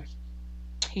course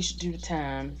he should do the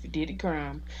time if he did the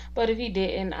crime. But if he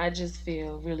didn't, I just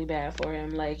feel really bad for him.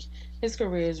 Like his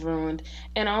career is ruined,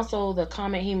 and also the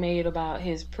comment he made about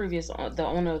his previous the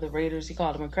owner of the Raiders, he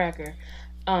called him a cracker.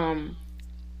 Um,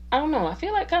 I don't know. I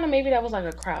feel like kind of maybe that was like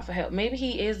a cry for help. Maybe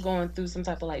he is going through some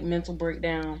type of like mental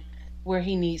breakdown where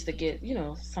he needs to get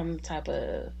some type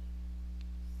of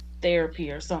therapy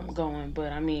or something going.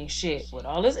 But I mean, shit, with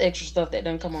all this extra stuff that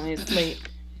doesn't come on his plate,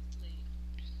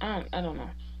 I don't know.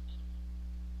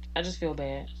 I just feel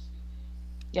bad.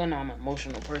 Y'all know I'm an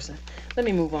emotional person. Let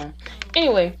me move on.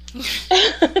 Anyway.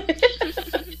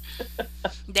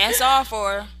 That's all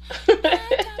for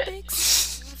hot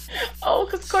topics. Oh,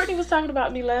 because Courtney was talking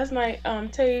about me last night.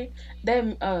 Tay,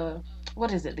 that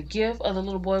what is it? The gift of the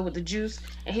little boy with the juice,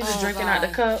 and he was Oh drinking out the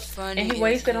God, cup, and he funny as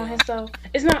wasted on hell. himself.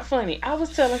 It's not funny. I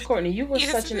was telling Courtney, you were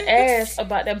Yes, such it an ass is.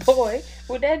 about that boy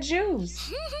with that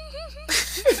juice.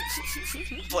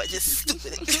 Boy, just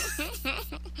stupid.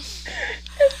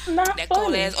 It's not That cold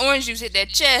funny. ass orange juice hit that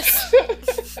chest.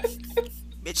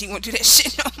 Bitch, you won't do that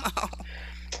shit no more.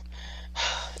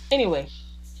 Anyway,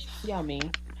 y'all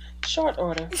mean short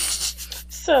order.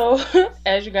 So,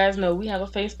 as you guys know, we have a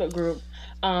Facebook group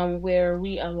where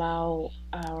we allow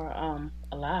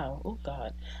oh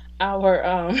god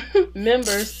our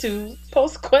members to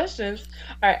post questions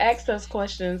or ask us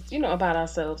questions, about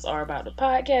ourselves or about the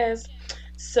podcast.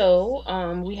 So,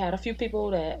 we had a few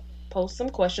people that post some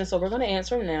questions, so we're going to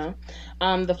answer them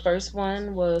now. The first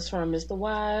one was from Mr.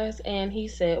 Wise, and he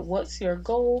said, "What's your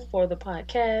goal for the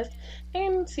podcast?"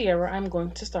 And Sierra, I'm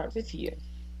going to start with you.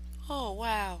 Oh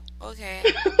wow. Okay.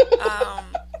 Um.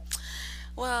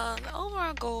 Well, the overall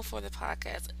my goal for the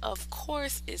podcast, of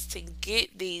course, is to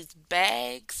get these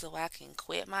bags so I can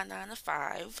quit my 9 to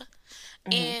 5.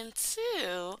 Hmm. And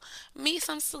two, meet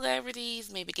some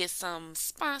celebrities, maybe get some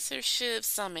sponsorships,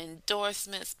 some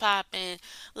endorsements popping,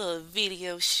 little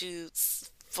video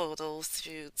shoots, photo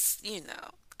shoots.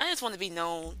 I just want to be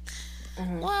known.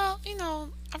 Hmm. Well,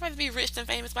 I'd rather be rich than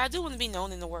famous, but I do want to be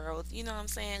known in the world. You know what I'm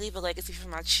saying? Leave a legacy for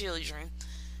my children.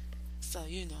 So.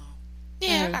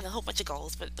 Yeah, I Hmm. got a whole bunch of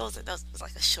goals, but those was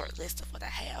like a short list of what I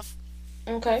have.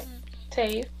 Okay.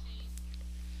 Tave.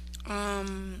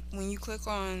 When you click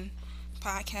on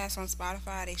podcasts on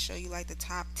Spotify, they show you like the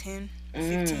top 10 or Mm.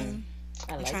 15.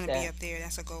 I I'm like trying to be that. up there.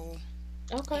 That's a goal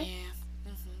Okay.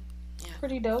 Yeah. Yeah.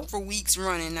 Pretty dope. for weeks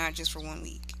running, not just for 1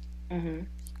 week. Hmm.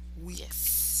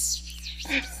 Weeks.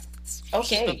 Yes. Keep up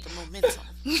Okay. the momentum.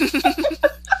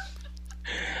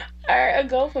 All right, a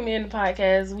goal for me in the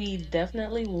podcast. We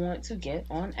definitely want to get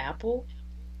on Apple,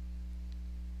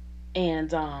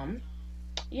 and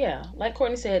yeah, like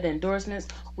Courtney said, the endorsements.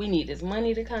 We need this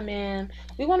money to come in.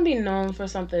 We want to be known for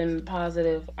something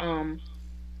positive.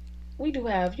 We do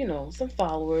have, some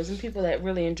followers and people that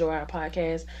really enjoy our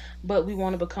podcast, but we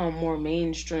want to become more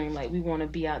mainstream. Like, we want to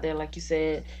be out there, like you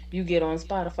said, you get on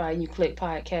Spotify and you click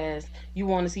podcast, you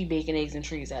want to see Bacon, Eggs, and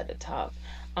Trees at the top.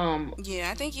 Um, Yeah,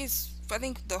 I think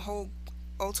the whole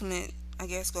ultimate, I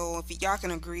guess, goal, if y'all can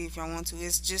agree if y'all want to,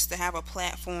 is just to have a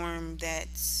platform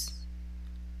that's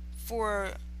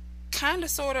for kind of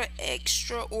sort of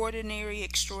extraordinary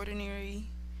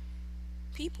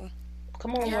people.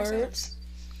 Come on, Yeah, words.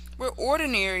 We're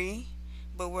ordinary,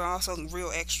 but we're also real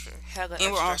extra. Hella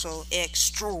And we're extra. also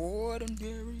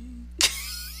extraordinary.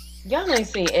 Y'all ain't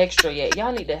seen Extra yet.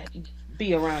 Y'all need to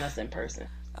be around us in person.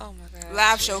 Oh my Live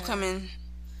gosh. show Yeah. coming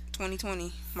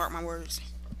 2020. Mark my words.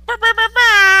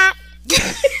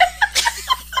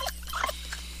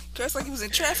 Just like he was in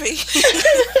traffic.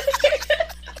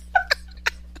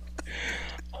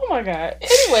 Oh my god.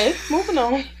 Anyway, moving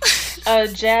on.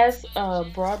 Jazz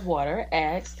Broadwater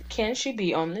asked, "Can she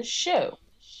be on this show?"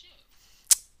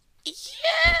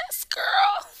 Yes,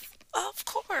 girl. Of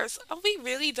course. We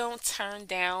really don't turn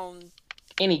down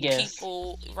Any guess?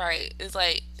 people. Right. It's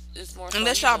like it's more. So,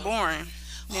 Unless y'all boring.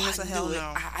 Then Oh, it's I a hell knew it.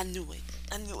 no. I knew it.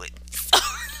 I knew it.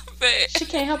 She but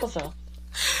can't help herself.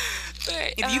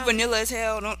 but If you vanilla as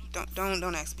hell,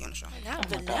 don't ask to be on the show. not Oh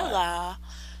my God. vanilla.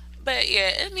 But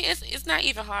yeah, I mean, it's not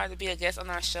even hard to be a guest on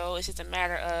our show. It's just a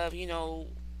matter of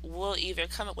we'll either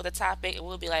come up with a topic and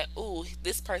we'll be like, "Ooh,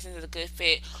 this person is a good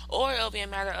fit," or it'll be a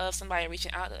matter of somebody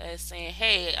reaching out to us saying,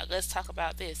 "Hey, let's talk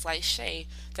about this." Like Shay,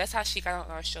 that's how she got on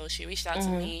our show. She reached out to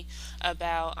Mhm. me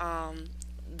about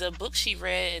the book she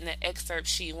read and the excerpt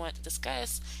she wanted to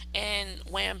discuss, and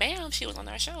wham bam, she was on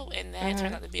our show, and that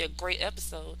turned Mhm. out to be a great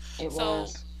episode. It So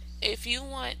was. if you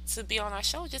want to be on our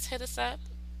show, just hit us up,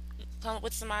 come up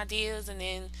with some ideas, and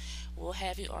then we'll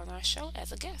have you on our show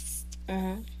as a guest.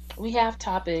 Hmm. We have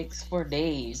topics for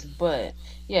days, but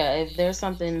yeah, if there's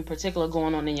something particular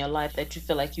going on in your life that you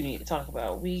feel like you need to talk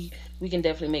about, we can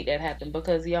definitely make that happen.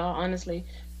 Because y'all, honestly,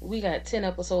 we got 10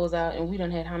 episodes out, and we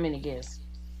done had how many guests?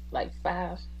 Like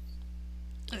five,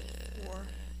 Four.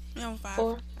 You know, five.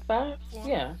 5. Four.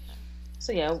 Yeah.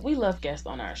 So yeah, we love guests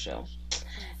on our show.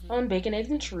 On Bacon, Eggs,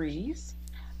 and Trees.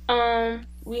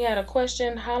 We had a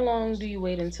question. How long do you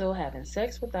wait until having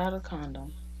sex without a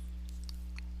condom?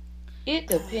 It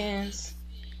depends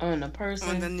on the On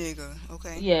person. the nigga,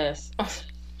 okay? Yes.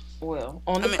 Well,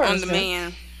 on I the mean, person. on the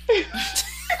man.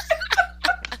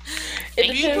 It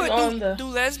Do you depends on the. Do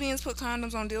lesbians put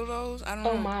condoms on dildos? I don't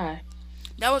know. Oh my.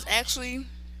 That was actually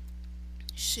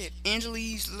shit.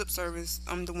 Angelique's lip service.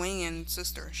 Dwayne's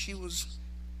sister. She was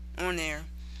on there,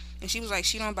 and she was like,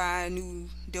 she don't buy new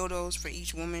dildos for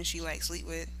each woman she like sleep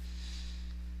with.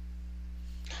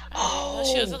 Oh,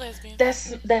 she was a Oh, lesbian.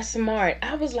 that's smart.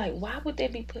 I was like, why would they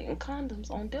be putting condoms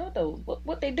on dildos?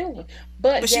 What they doing?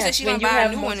 But But she said yes, she when don't you buy a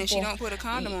have new one and she multiple. don't put a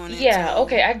condom on it. Yeah, so-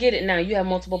 okay, I get it now. You have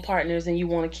multiple partners and you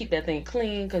want to keep that thing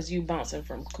clean because you bouncing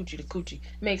from coochie to coochie.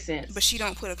 Makes sense. But she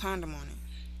don't put a condom on it.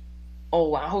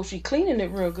 Oh, I hope she cleaning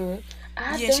it real good.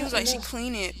 I Yeah, don't she was like, she know.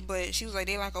 clean it, but she was like,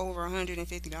 they like over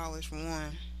 $150 for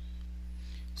one.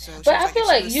 So she But was I feel if she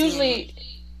like was seeing- usually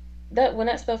that when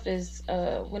that stuff is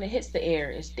when it hits the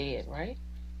air, it's dead, right?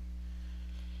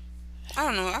 I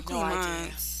don't know. I clean idea.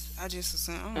 mine. I just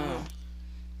assume. I don't know. Uh,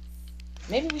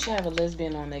 maybe we should have a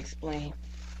lesbian on to explain.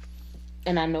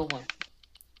 And I know one.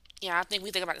 Yeah, I think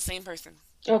we think about the same person.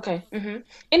 Okay.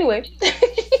 Anyway.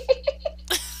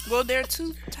 Well, there are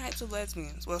two types of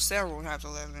lesbians. Well, several types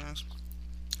of lesbians.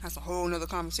 That's a whole nother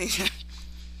conversation.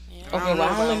 Yeah. Okay, don't well, know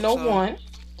I only about, know so- one.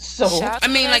 So, Shout I out to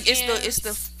the mean, like it's the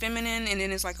lesbians. feminine, and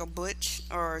then it's like a butch,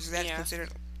 or is that Yeah, considered?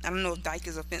 I don't know if dyke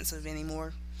is offensive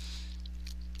anymore.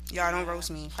 Y'all don't nah,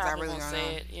 roast me because I probably really won't don't know.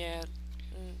 say it. Yeah,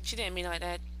 she didn't mean it like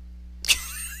that.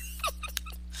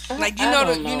 Like I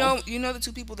don't know. the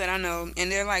two people that I know, and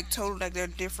they're like total like they're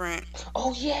different.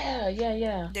 Oh yeah, yeah,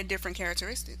 yeah. They're different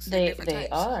characteristics. They're They different they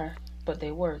types. are, but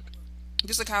they work.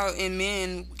 Just like how in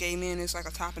men, gay men, it's like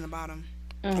a top and a bottom,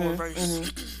 or Mhm. reverse.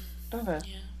 Mhm. Okay.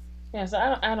 Yeah. Yeah, so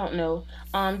I don't know.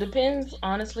 Depends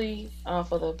honestly.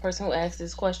 For the person who asked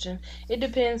this question, it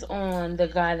depends on the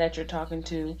guy that you're talking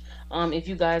to. If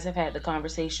you guys have had the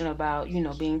conversation about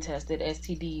being tested,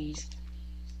 STDs.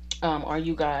 Are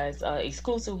you guys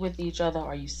exclusive with each other?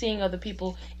 Are you seeing other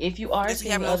people? If you are Does he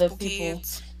have seeing other multiple people,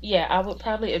 kids? yeah, I would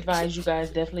probably advise you guys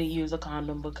definitely use a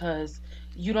condom because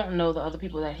you don't know the other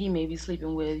people that he may be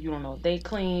sleeping with. You don't know if they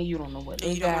clean. You don't know what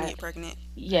And they you don't want to got. get pregnant.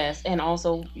 Yes, and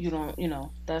also you don't,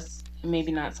 that's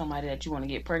maybe not somebody that you want to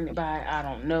get pregnant by. I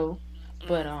don't know,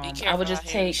 but Be I would careful out just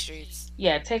here in these take, streets.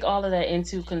 yeah, take all of that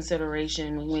into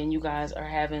consideration when you guys are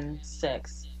having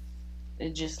sex.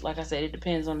 It just, like I said, it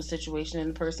depends on the situation and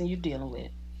the person you're dealing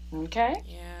with. Okay?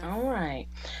 Yeah. All right.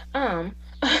 Um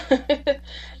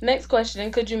Next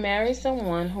question, could you marry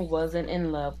someone who wasn't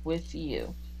in love with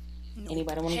you? Nope.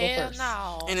 Anybody want to go Hell first?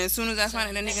 no. And as soon as I find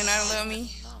out that nigga not love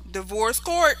me, No. divorce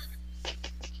court.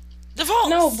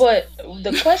 No, Divorce. but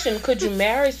the question, could you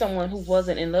marry someone who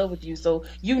wasn't in love with you? So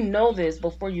you know this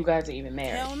before you guys are even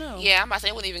married. Hell no. Yeah, I'm about to say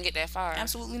I wouldn't even get that far.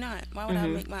 Absolutely not. Why would I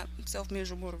Mhm. make myself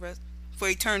miserable the rest for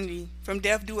eternity? From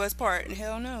death do us part. And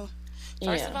hell no.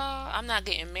 First of Yeah. all, I'm not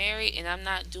getting married, and I'm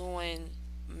not doing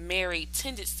married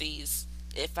tendencies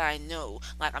if I know.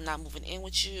 Like, I'm not moving in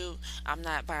with you. I'm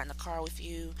not buying a car with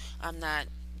you. I'm not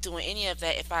doing any of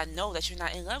that if I know that you're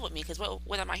not in love with me. Because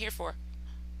what am I here for?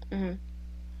 Mhm.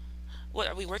 What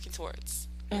are we working towards?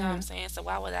 You know what I'm Mhm. saying? So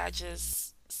why would I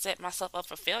just set myself up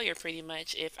for failure pretty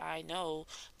much if I know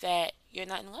that you're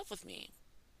not in love with me?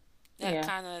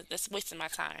 Yeah. That's wasting my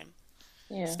time.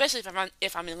 Yeah. Especially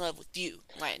if I'm in love with you.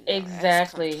 Like, no, that's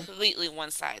Exactly. completely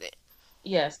one sided.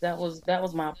 Yes, that was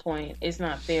my point. It's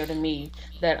not fair to me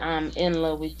that I'm in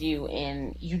love with you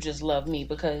and you just love me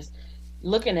because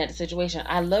looking at the situation,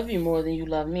 I love you more than you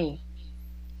love me.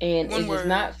 And One it is word.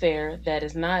 not fair. That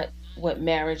is not what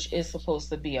marriage is supposed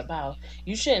to be about.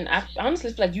 You shouldn't, I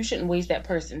honestly feel like you shouldn't waste that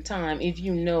person's time if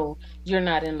you know you're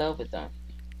not in love with them.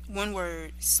 One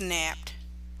word. Snapped.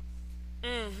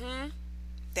 Mm-hmm.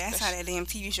 That's how That's, that damn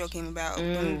TV show came about.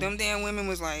 Them, Mm. them damn women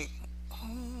was like,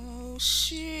 oh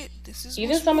shit, this is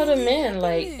Even what's some of the really men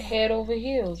like happening. head over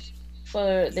heels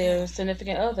for Yeah. their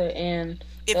significant other and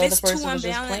the If other it's too person was just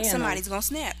unbalanced, playing them. somebody's gonna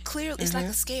snap. Clearly, it's like a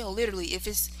Mhm. scale, literally. If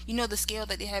it's the scale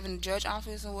that they have in the judge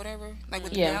office or whatever, like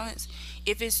with the Yeah, balance.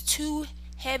 If it's too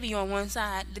heavy on one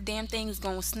side, the damn thing's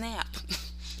gonna snap.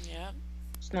 yeah.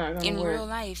 it's not gonna In real work.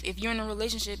 life, if you're in a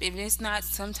relationship, if it's not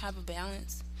some type of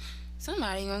balance,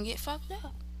 somebody gonna get fucked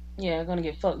up. Yeah, gonna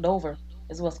get fucked over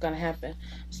is what's gonna happen.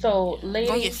 So, Yeah. Gonna get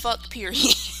ladies, fucked. Period.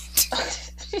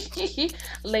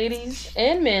 ladies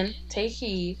and men, take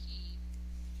heed.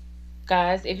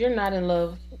 Guys, if you're not in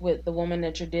love with the woman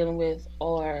that you're dealing with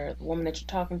or the woman that you're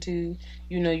talking to,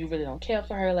 you know you really don't care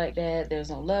for her like that, there's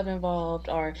no love involved,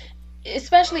 or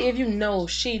especially if you know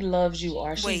she loves you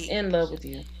or she's Wait, in love with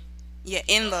you. yeah,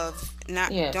 in love.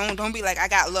 Not Yes. don't be like I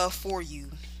got love for you.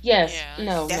 Yes. Yeah.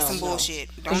 No, That's no, some no.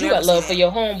 bullshit. Because Don't you ever got say love for that.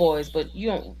 your homeboys, but you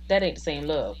don't, that ain't the same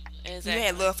love. You had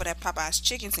Exactly. love for that Popeye's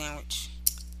chicken sandwich.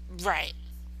 Right.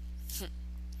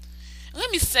 Let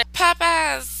me say,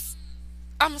 Popeyes,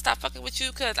 I'm gonna stop fucking with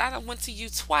you because I done went to you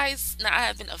twice. Now I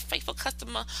have been a faithful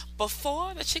customer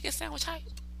before the chicken sandwich hype.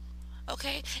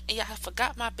 Okay, and y'all have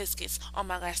forgot my biscuits on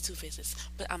my last two visits.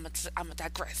 But I'm a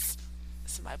digress.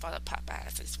 Somebody brought up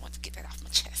Popeyes. I just wanted to get that off my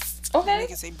chest. And Okay. they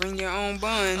can say bring your own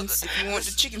buns if you want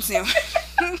the chicken sandwich.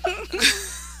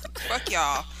 Fuck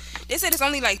y'all. They said it's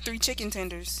only like 3 chicken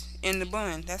tenders in the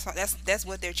bun. That's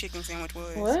what their chicken sandwich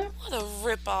was. What? What a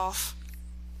ripoff.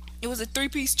 It was a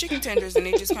 3-piece chicken tenders, and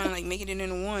they just kind of like making it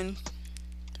into one.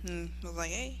 I was like,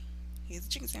 hey, here's a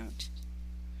chicken sandwich.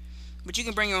 But you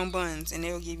can bring your own buns, and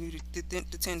they'll give you the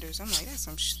tenders. I'm like, that's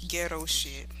some ghetto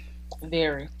shit.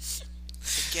 Very.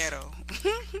 The ghetto.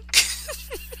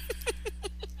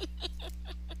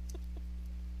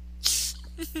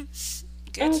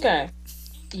 Get Okay.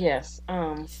 you. Yes.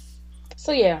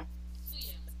 So yeah,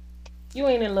 you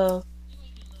ain't in love.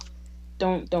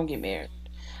 Don't get married.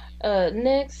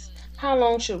 Next, how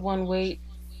long should one wait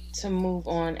to move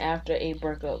on after a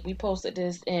breakup? We posted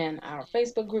this in our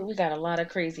Facebook group. We got a lot of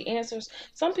crazy answers.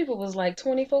 Some people was like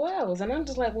 24 hours, and I'm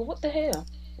just like, well, what the hell?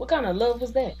 What kind of love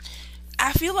was that?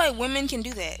 I feel like women can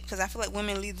do that because I feel like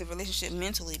women leave the relationship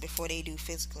mentally before they do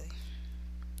physically.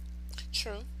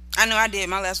 True. I know I did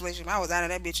my last relationship. I was out of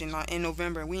that bitch in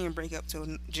November. We didn't break up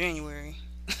till January.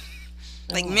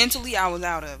 Like Oh, mentally, I was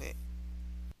out of it.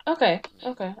 okay,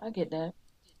 okay, I get that.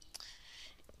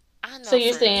 I So know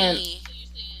you're for saying, me.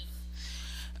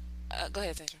 Go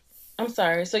ahead, Sandra. I'm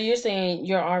sorry. So you're saying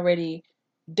you're already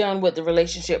done with the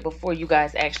relationship before you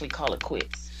guys actually call it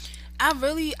quits.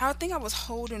 I think I was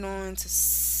holding on to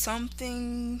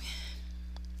something,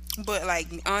 but like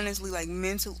honestly,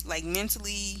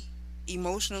 mentally,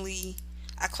 emotionally,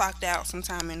 I clocked out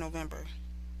sometime in November.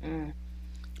 Mm,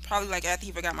 Probably like after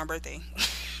he forgot my birthday.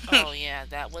 Oh yeah,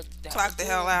 that would Clocked the do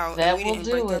hell it. out, and that we will didn't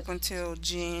break do up it. until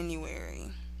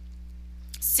January.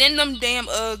 Send them damn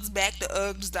Uggs back to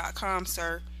Uggs.com,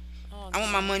 sir. Oh I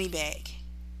want my no. money back.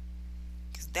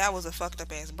 Cause that was a fucked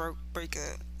up ass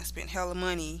breakup. I spent hella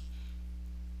money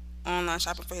online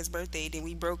shopping for his birthday. Then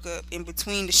we broke up in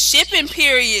between the shipping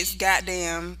periods.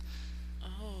 Goddamn.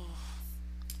 Oh,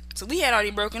 So we had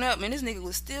already broken up, man. This nigga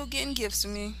was still getting gifts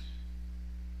from me.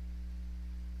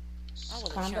 I It's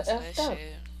would have kind of canceled that effed up.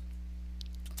 shit.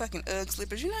 Fucking Ugg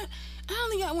slippers. You know, I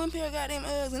only got one pair of goddamn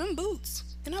Uggs and them boots.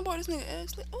 And I bought this nigga Ugg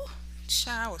slippers. Oh,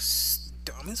 child, I was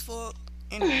dumb as fuck.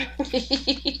 Anyway,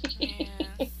 Yeah.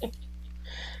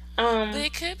 But um,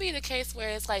 it could be the case where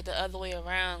it's like the other way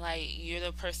around. Like you're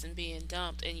the person being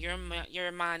dumped, and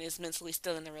your mind is mentally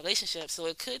still in the relationship. So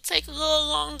it could take a little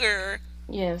longer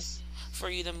yes. for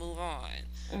you to move on.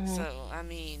 Hmm. So I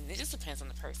mean, it just depends on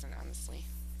the person, honestly.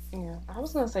 Yeah, I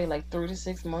was gonna say like 3 to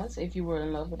 6 months if you were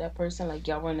in love with that person, like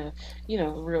y'all were in a,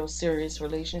 real serious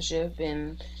relationship,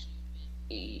 and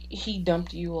he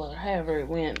dumped you or however it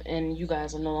went, and you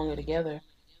guys are no longer together.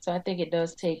 So I think it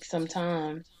does take some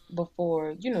time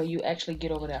before you actually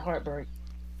get over that heartbreak.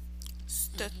 Hmm.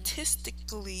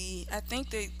 statistically, I think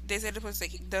they said it was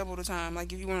like double the time.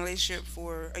 Like if you were in a relationship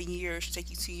for a year, it should take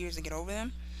you 2 years to get over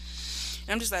them.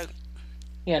 And I'm just like,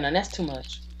 Yeah, no, that's too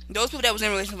much. those people that was in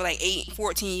a relationship for like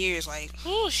 14 years, like,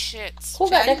 Oh shit. Who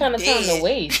got child, that you kind of time to dead.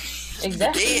 waste? You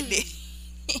dead, Exactly. dead.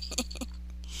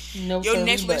 No Your sorry,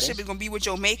 next buddy. relationship is gonna be with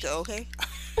your maker, okay?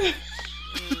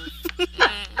 Mm.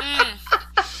 Mm-mm.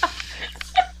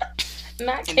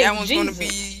 Not And that cake one's gonna Jesus.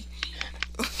 be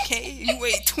okay. You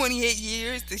wait 28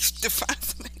 years to find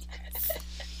somebody.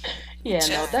 Yeah,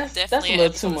 no, Child, that's a Definitely an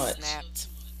little too episode of much. Snapped.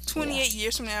 Yeah. 28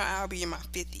 years from now, I'll be in my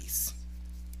 50s.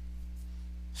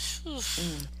 Oof.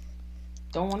 Mm,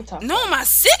 don't want to talk No, about it. my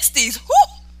 60s.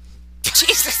 Whoo!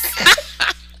 Jesus.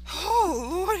 Oh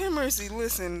Lord have mercy!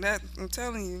 Listen, that I'm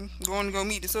telling you, going to go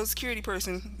meet the Social Security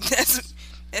person.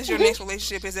 That's your next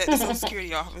relationship is at the Social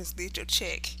Security office. Get your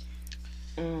check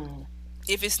Mm,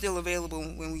 if it's still available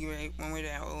when we're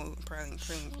that old. Probably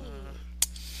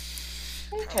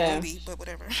won't okay. be, but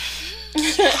whatever.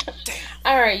 Damn.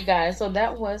 All right, you guys. So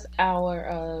that was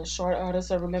our short order.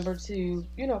 So remember to,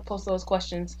 post those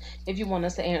questions if you want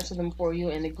us to answer them for you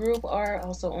in the group or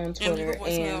also on And leave a Twitter.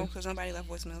 voicemail And because nobody left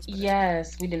voicemails, but that's okay.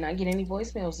 yes, we did not get any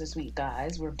voicemails this week,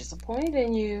 guys. We're disappointed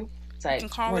in you. It's You like can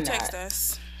call we're or text not.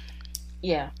 us.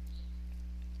 Yeah.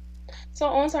 So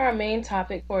on to our main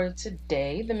topic for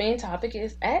today. The main topic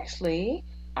is actually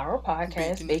our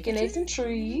podcast, Bacon, eggs, and Bacon, Eggs, and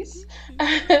cheese.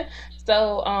 Trees.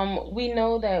 So we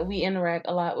know that we interact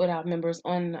a lot with our members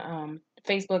on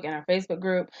Facebook and our Facebook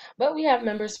group, but we have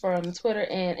members from Twitter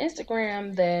and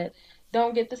Instagram that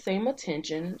don't get the same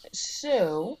attention.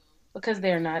 So because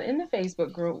they're not in the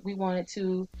Facebook group, we wanted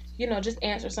to, just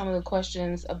answer some of the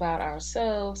questions about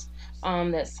ourselves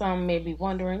that some may be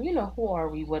wondering, who are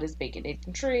we? What is Bacon, Eggs,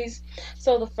 and Trees?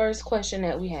 So the first question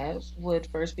that we have would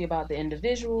first be about the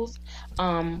individuals.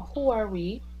 Who are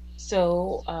we?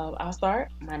 So I'll start.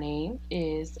 My name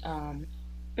is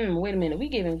wait a minute, we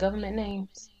giving government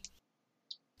names?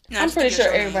 Nah, I'm just give pretty your sure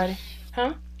show name. everybody.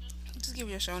 Huh? Just give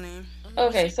your show name. I mean,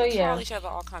 Okay, so we call yeah, each other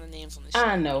all kind of names on the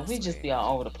I show, know we just honestly. be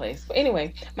all over the place. But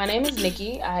anyway, my name is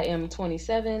Nikki. I am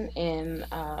 27, and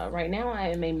right now I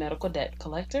am a medical debt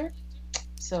collector.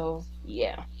 So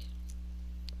yeah.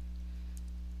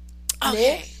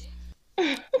 Okay.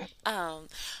 Next. Um,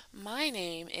 my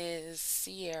name is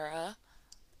Sierra,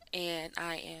 and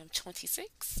I am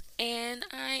 26, and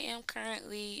I am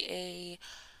currently a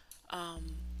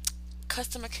um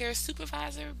customer care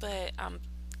supervisor, but I'm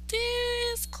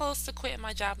this close to quitting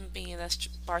my job and being a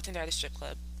bartender at a strip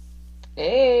club.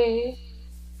 Hey,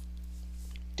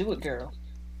 do it, girl.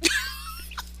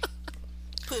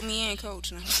 Put me in,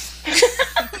 coach. No.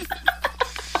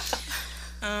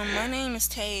 My name is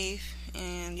Tave,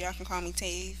 and y'all can call me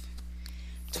Tave.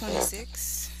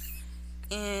 26,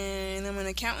 and I'm an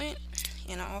accountant,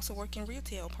 and I also work in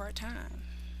retail part time.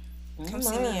 Come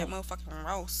see me Man. at motherfucking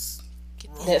Ross.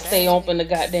 Get Roll That these stay back. open to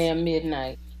goddamn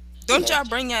midnight. Don't Yeah. y'all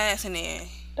bring your ass in there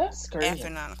That's after crazy.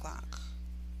 9 o'clock.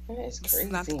 That's This is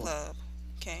not the crazy. club.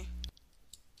 Okay.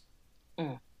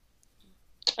 Mm.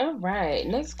 All right.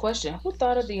 Next question. Who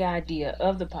thought of the idea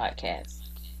of the podcast?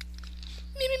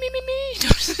 Me.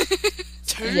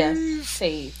 Yes,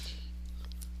 Tave.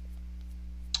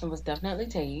 It was definitely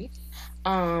Tave.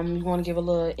 You want to give a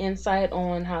little insight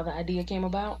on how the idea came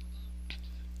about?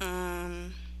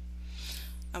 Um,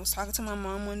 I was talking to my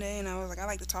mom one day, and I was like, I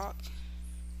like to talk.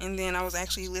 And then I was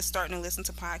actually starting to listen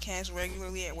to podcasts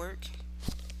regularly at work.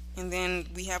 And then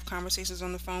we have conversations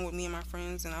on the phone with me and my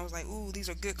friends, and I was like, ooh, these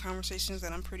are good conversations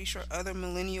that I'm pretty sure other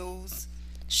millennials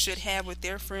should have with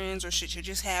their friends, or should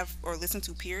just have or listen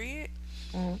to, period.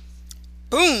 Mhm.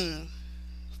 Boom!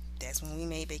 That's when we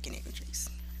made Bacon, Egg, and Trees.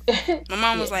 My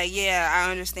mom was Yeah. like, yeah, I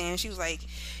understand. She was like,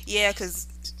 yeah, because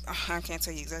I can't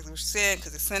tell you exactly what she said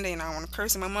because it's Sunday and I don't want to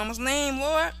curse in my mama's name,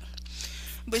 Lord.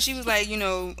 But she was like,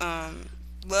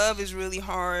 love is really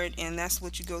hard, and that's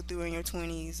what you go through in your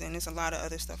 20s, and there's a lot of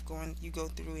other stuff you go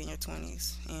through in your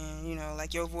 20s, and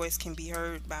like your voice can be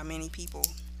heard by many people.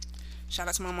 Shout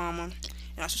out to my mama,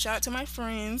 and also shout out to my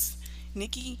friends,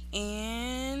 Nikki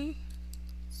and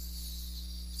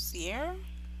Sierra.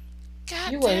 God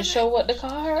You damn wasn't it. sure what to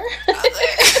call her?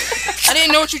 I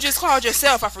didn't know what you just called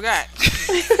yourself. I forgot.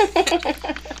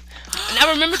 And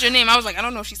I remembered your name. I was like, I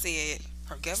don't know if she said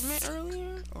her government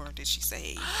earlier, or did she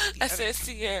say the I other- said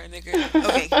Sierra, nigga.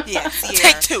 Okay, yeah,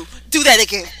 Sierra. Take two. Do that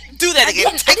again. Do that again.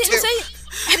 I Take didn't two. say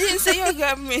I didn't say your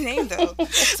government name though.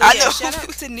 So I yeah, know. shout out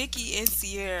to Nikki and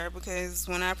Sierra, because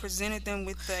when I presented them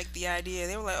with like the idea,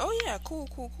 they were like, "Oh yeah, cool."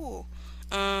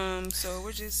 So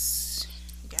we're just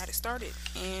got it started,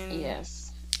 and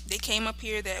Yes. they came up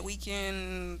here that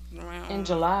weekend around In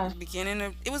July. beginning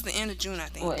of, it was the end of June, I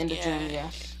think. Well, end of Yeah. June, yeah.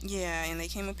 Yeah, and they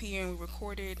came up here and we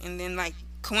recorded, and then like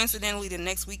coincidentally the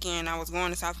next weekend I was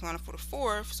going to South Carolina for the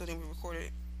 4th, so then we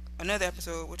recorded another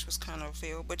episode, which was kind of a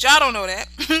fail, but y'all don't know that.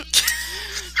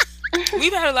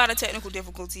 We've had a lot of technical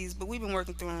difficulties, but we've been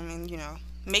working through them, and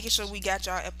making sure we got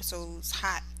y'all episodes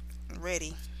hot and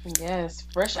ready. Yes.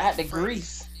 Fresh out the Fresh.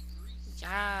 grease.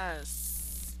 Yes.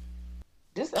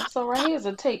 This episode right here is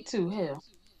a take two. Hell.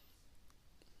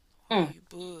 Mm. You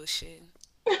bullshit.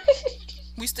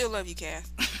 We still love you, Cass.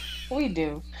 We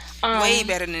do. Way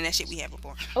better than that shit we had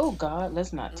before. Oh God,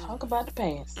 let's not talk about the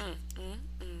past. Mm.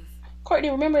 Courtney,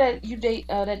 remember that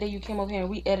that day you came over here and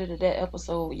we edited that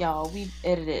episode, y'all. We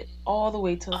edited it all the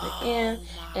way till the end,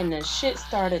 and the shit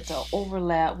started to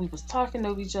overlap. We was talking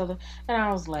to each other, and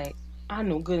I was like, I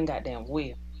knew good and goddamn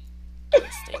well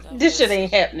this shit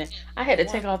ain't happening. I had to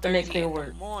take off the next day of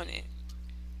work. Morning.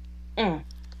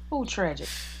 Ooh, tragic.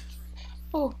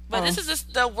 Ooh, But this is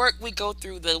just the work we go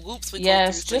through, the whoops we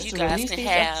yes, go through, so just you to guys release can these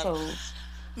have episodes.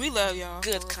 We love y'all.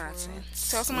 good for real, for real. content.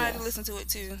 Tell somebody Yeah. to listen to it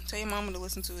too. Tell your mama to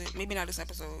listen to it. Maybe not this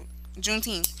episode.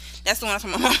 Juneteenth. That's the one I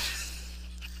told my mom.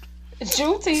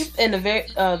 Juneteenth and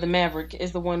the Maverick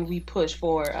is the one we push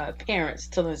for parents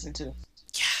to listen to.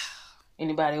 Yeah.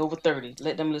 Anybody over 30,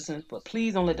 let them listen, but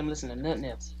please don't let them listen to nothing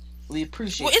else. We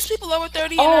appreciate. Well, it's people over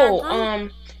 30 in our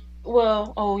group.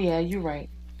 Oh yeah, you're right.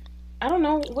 I don't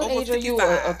know what Over age are you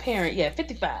 55. a parent? Yeah,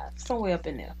 55, somewhere up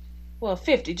in there. Well,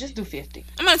 50, just do 50.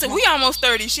 I'm gonna say we almost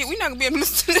 30. Shit, we not gonna be able to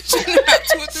listen to this shit in about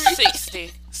 2 or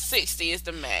 3. 60 is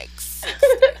the max.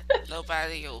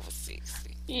 Nobody over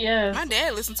 60. Yes. My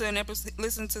dad listened to an episode,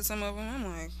 listened to some of them. I'm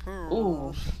like,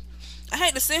 Ooh. I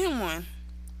had to send him one,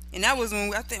 and that was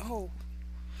when I think,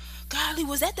 golly,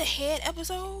 was that the head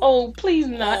episode? Oh, please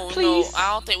not, Oh please. no,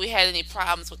 I don't think we had any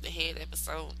problems with the head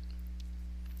episode.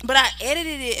 But I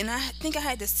edited it, and I think I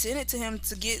had to send it to him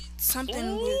to get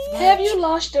something with. Have you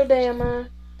lost your damn mind?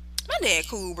 My dad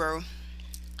cool, bro.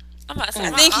 I'm not saying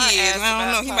I my think aunt he is. asked I don't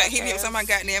know. about He might hit me podcasts. upside my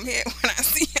goddamn head when I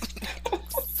see him.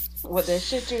 What that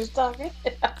shit you was talking?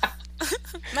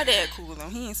 My dad cool though.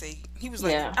 He ain't say. He was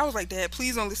like, Yeah. I was like, Dad,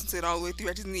 please don't listen to it all the way through.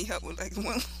 I just need help with like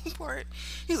one little part.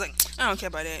 He was like, I don't care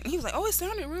about that. And he was like, oh, it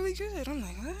sounded really good. I'm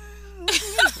like,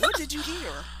 what did you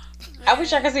hear? I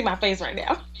wish I could see my face right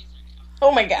now.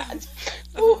 Oh my God.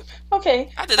 Ooh, okay.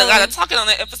 I did a lot of talking on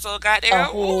that episode, A goddamn.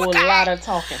 whole Ooh, God. lot of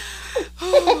talking.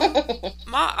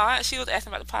 My aunt, she was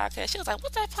asking about the podcast. She was like,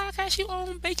 "What's that podcast you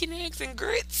own? Bacon, eggs, and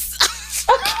grits."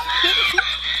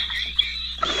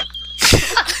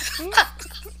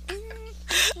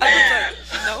 I was like,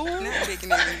 "No." Not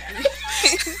bacon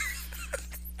eggs.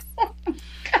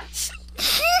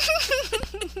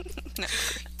 No.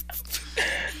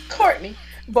 Courtney,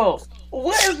 Bo,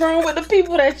 what is wrong with the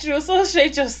people that you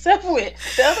associate yourself with?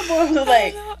 The other boy was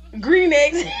like green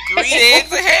eggs. Green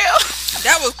eggs and hell.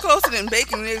 That was closer than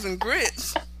bacon, eggs, and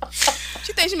grits.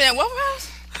 She thinks she been at Waffle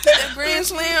House? That Grand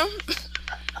Slam?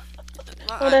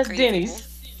 My Oh, aunt that's crazy.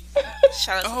 Denny's.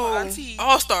 Shout out to my Oh, auntie.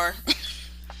 All Star.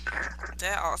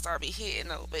 That all star be hitting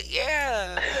though. But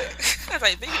yeah. I was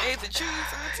like, big eggs and cheese,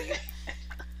 auntie.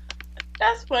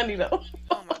 That's funny though.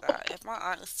 Oh my god. If my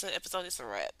aunt listens to the episode, it's a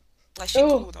wrap. Like, she Ooh.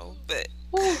 cool though, but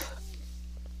Ooh.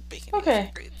 bacon Okay. eggs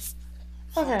and grits.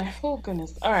 Okay. Oh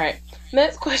goodness. All right.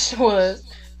 Next question was,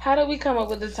 how did we come up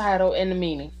with the title and the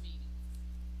meaning?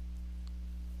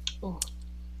 Ooh.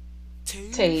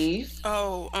 Tave.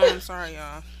 Oh, sorry,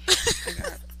 y'all. I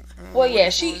got, Well, yeah,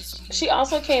 she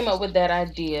also came up with that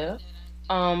idea.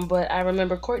 But I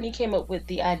remember Courtney came up with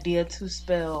the idea to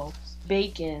spell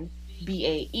bacon,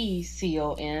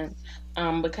 BAECON,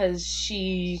 because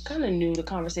she kind of knew the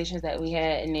conversations that we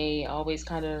had, and they always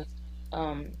kind of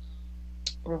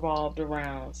revolved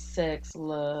around sex,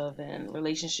 love, and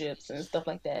relationships and stuff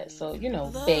like that. So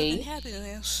love and bae,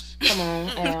 happiness. come on,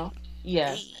 Al,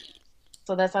 yes. Hey.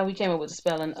 So that's how we came up with the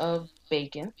spelling of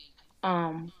bacon.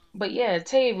 But yeah,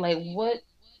 Tave, like what?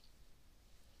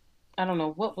 I don't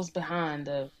know what was behind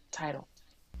the title.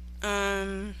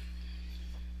 Um,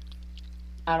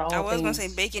 Out of all I was gonna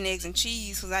things. say bacon, eggs, and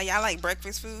cheese because I like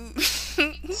breakfast food.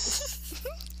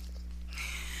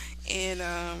 And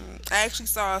I actually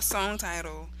saw a song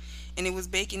title, and it was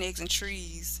bacon, eggs, and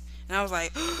trees, and I was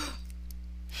like,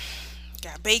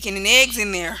 got bacon and eggs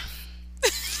in there,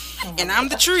 and I'm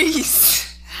the trees.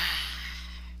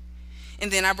 And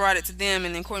then I brought it to them,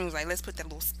 and then Courtney was like, let's put that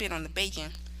little spit on the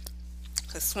bacon,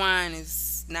 because swine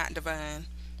is not divine,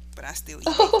 but I still eat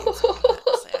bacon. So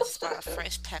I just bought a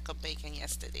fresh pack of bacon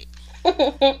yesterday.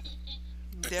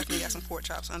 Definitely got some pork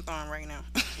chops unthawing right now.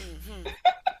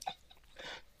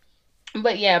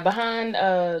 But yeah, behind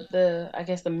I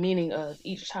guess the meaning of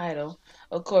each title,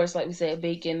 of course, like we said,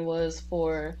 bacon was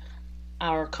for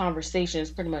our conversations,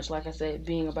 pretty much like I said,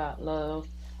 being about love,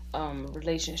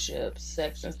 relationships,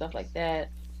 sex, and stuff like that.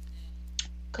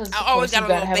 Because I always got a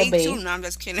little have a bait bae. too. No, I'm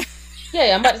just kidding.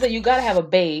 Yeah, I'm about to say you gotta have a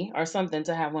bae or something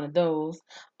to have one of those.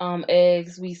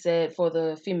 Eggs, we said for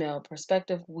the female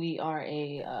perspective, we are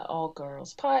a all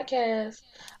girls podcast,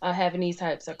 having these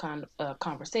types of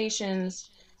conversations.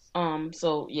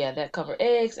 So yeah, that cover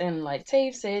eggs, and like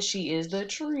Tave said, she is the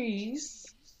trees.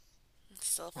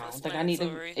 I don't think I need to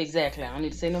Self-explanatory. exactly. I don't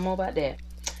need to say no more about that.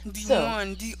 The So-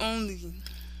 one, the only.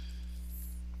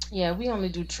 Yeah, we only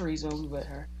do trees when we with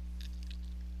her.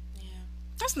 Yeah.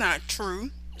 That's not true.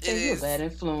 So you're a bad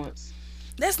influence.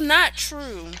 That's not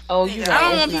true. Oh, you I right.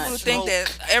 don't it's want not people to true. think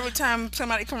that every time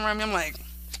somebody come around me, I'm like,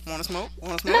 wanna smoke?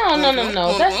 Wanna smoke? No, Wanna no, no, smoke? no.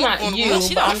 Wanna That's smoke? not Wanna you. smoke?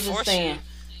 She But don't I'm just force saying.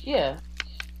 you. Yeah,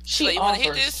 she Like, you want to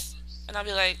hit offers. this? And I'll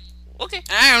be like, okay.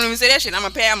 I don't even say that shit. I'm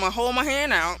gonna hold my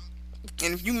hand out,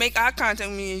 and if you make eye contact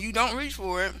with me and you don't reach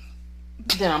for it,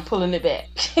 Then I'm pulling it back.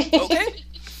 okay?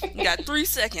 You got 3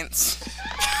 seconds.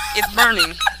 It's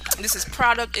burning. This is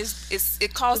product.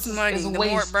 It costs money. it's The more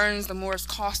it waste. burns, the more it's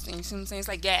costing. You see what I'm saying? It's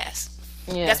like gas.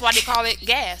 Yeah. That's why they call it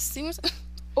gas. See what I'm saying?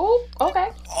 Oh, okay.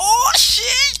 Oh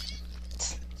shit!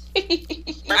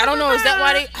 I don't know. Is that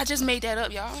why they? I just made that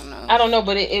up, y'all. I don't know. I don't know,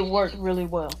 but it worked really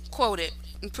well. Quote it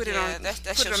and put it Yeah, on. that's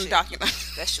put your it on the shit.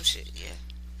 document. That's your shit,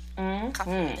 yeah. Mm-hmm.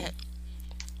 Copy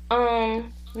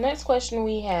that. Next question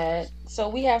we had. So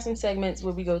we have some segments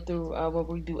where we go through where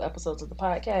we do episodes of the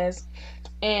podcast,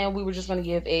 and we were just going to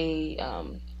give a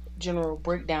general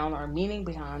breakdown or meaning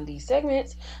behind these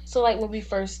segments. So like when we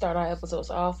first start our episodes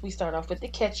off, we start off with the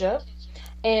catch up.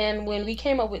 And when we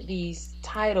came up with these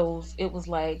titles, it was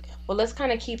like, well, let's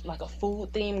kind of keep like a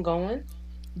food theme going,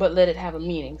 but let it have a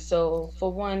meaning. So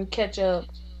for one, catch up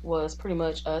was pretty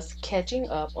much us catching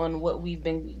up on what we've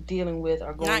been dealing with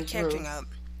or going Not through. catching up.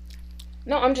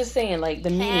 No, I'm just saying like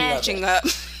the meaning Catching of it.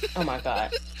 up. Oh my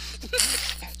god.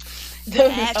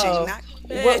 Catching, not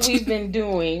What we've been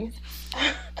doing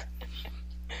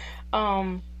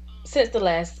since the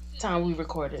last time we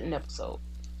recorded an episode.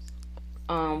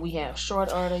 We have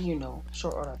short order,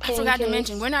 short order I pancakes. forgot to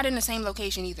mention we're not in the same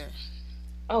location either.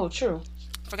 Oh, true.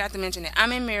 Forgot to mention it.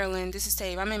 I'm in Maryland. This is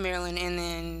Tave. I'm in Maryland, and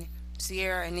then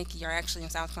Sierra and Nikki are actually in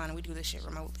South Carolina. We do this shit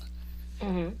remotely.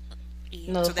 Mm-hmm.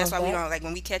 Yeah. So that's why we don't like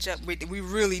when we catch up. We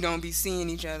really don't be seeing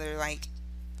each other like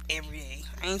every day.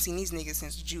 I ain't seen these niggas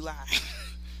since July.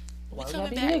 Why we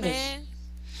Coming gotta be back, niggas? man.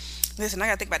 Listen, I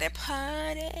gotta think about that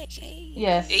party.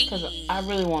 Yes, because Hey. I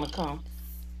really want to come.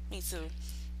 Me too.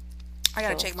 I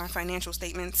gotta So- check my financial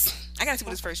statements. I gotta see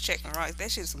what this first check from. Right, if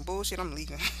that shit's some bullshit, I'm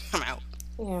leaving. I'm out.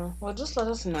 Yeah, well, just let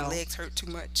us know. My legs hurt too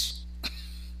much.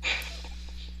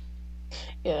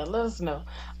 Yeah, let us know.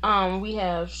 We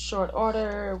have short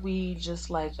order. We just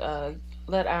like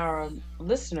let our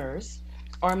listeners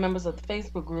or members of the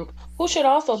Facebook group, who should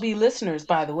also be listeners,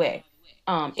 by the way,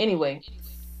 Anyway,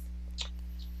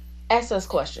 ask us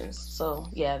questions. So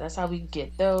yeah, that's how we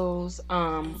get those.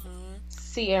 Hmm.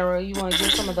 Sierra, you want to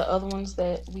give some of the other ones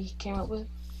that we came up with?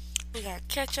 We got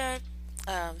ketchup,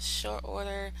 short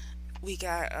order. We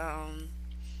got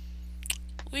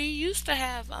we used to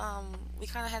have we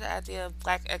kind of had the idea of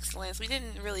black excellence. We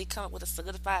didn't really come up with a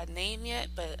solidified name yet,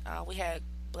 but we had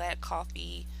black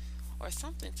coffee or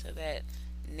something to that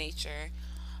nature.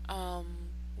 Um,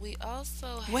 we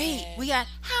also Wait, had we got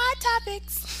hot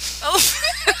topics. oh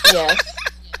Yes,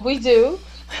 we do.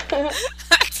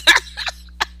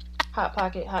 Hot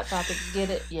pocket, hot topic. Get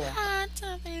it? Yeah. hot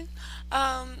topic.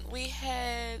 We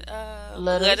had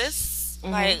Lettuce. lettuce,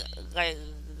 Mm-hmm. like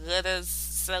let us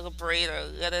celebrate or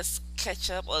let us catch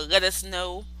up or let us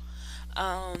know.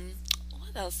 Um,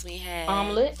 what else we had?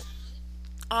 Omelet.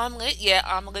 Omelet, yeah,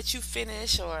 I'm gonna let you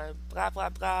finish or blah blah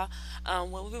blah.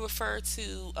 When we refer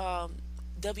to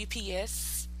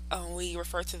WPS, we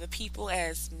refer to the people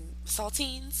as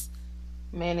saltines.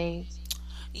 Mayonnaise.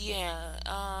 Yeah.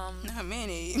 Not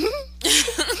mayonnaise.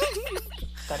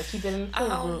 Got to keep it in the food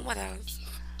group. What else?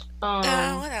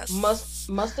 What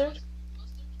Mustard. else?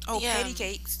 Oh, Yeah. patty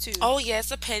cakes too. Oh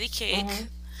yes, a petty Mm-hmm. cake.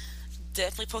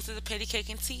 Definitely posted a petty cake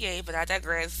in TA, but I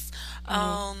digress. Mm-hmm.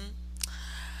 Um,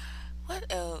 what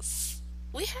else?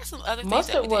 We had some other things that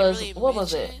Mustard we didn't was, really what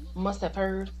was it? mention. Mustard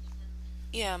purd.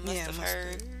 Yeah, must Yeah, have heard.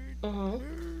 mustard.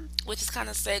 Mm-hmm. Which is kind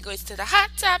of segues to the hot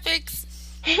topics.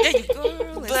 There you go,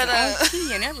 girl. It's But on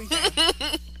key and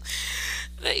everything.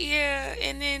 but yeah,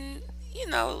 and then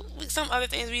some other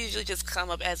things we usually just come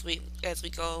up as we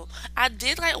go. I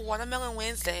did like Watermelon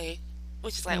Wednesday,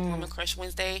 which is like Mm. Woman Crush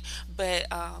Wednesday, but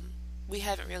we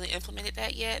haven't really implemented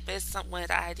that yet. But it's one of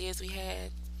the ideas we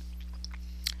had.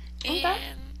 Okay.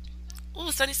 And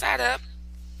ooh, Sunny Side Up.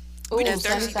 We Ooh, did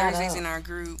sunny Thirsty side Thursdays up. in our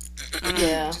group.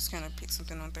 Yeah. Just kind of pick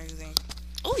something on Thursday.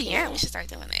 Oh yeah, we Yeah. should start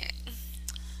doing that.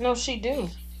 No, she do.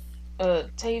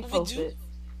 Tay We do. posted.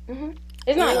 Mm-hmm.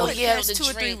 It's Like not Oh no yeah, with past the 2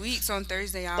 or 3 drink, weeks on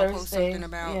Thursday, I'll post something Thursday.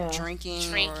 about Yeah. drinking or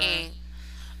drinking.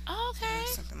 Okay.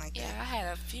 something like Yeah, that. I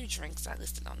had a few drinks I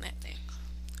listed on that thing.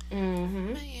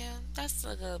 Mm-hmm. But yeah, that's a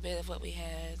little bit of what we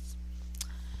had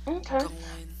Okay.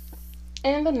 going.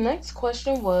 And the next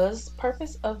question was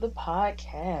purpose of the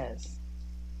podcast.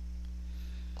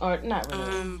 Or not really.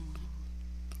 Um,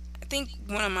 I think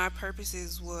one of my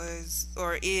purposes was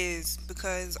or is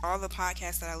because all the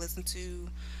podcasts that I listen to,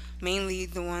 mainly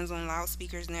the ones on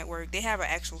Loudspeakers Network, they have an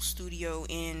actual studio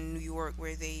in New York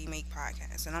where they make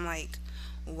podcasts. And I'm like,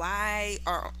 why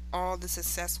are all the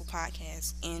successful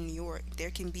podcasts in New York?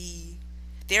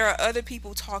 There are other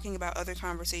people talking about other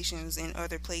conversations in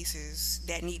other places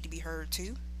that need to be heard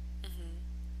too.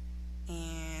 Hmm.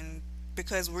 And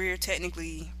because we're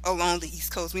technically along the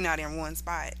East Coast, we're not in one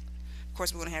spot. Of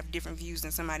course, we're going to have different views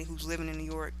than somebody who's living in New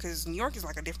York because New York is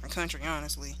like a different country,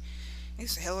 honestly.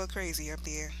 It's hella crazy up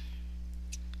there.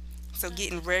 So That's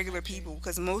getting definitely regular true. people,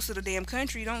 because most of the damn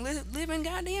country don't live in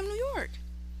goddamn New York.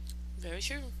 Very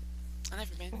true. I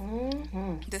never been.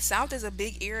 Mm-hmm. The South is a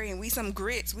big area, and we some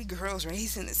grits. We girls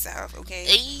raised in the South, okay?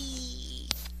 Ayy.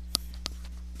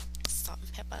 Salt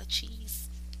and pepper cheese.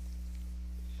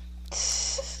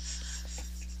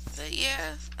 But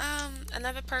yeah,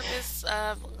 another purpose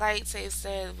like Tay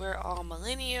said, we're all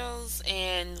millennials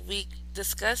and we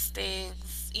discuss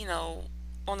things,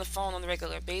 on the phone on a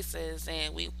regular basis,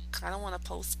 and we kind of want to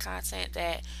post content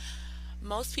that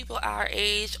most people our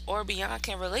age or beyond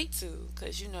can relate to,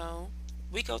 because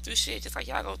we go through shit just like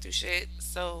y'all go through shit.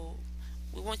 So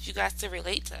we want you guys to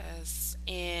relate to us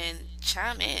and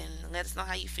chime in and let us know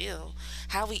how you feel,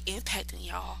 how we impacting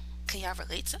y'all. Can y'all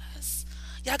relate to us?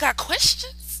 Y'all got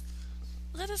questions?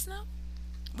 Let us know.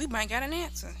 We might got an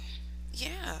answer. Yeah,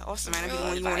 or some Might not be the real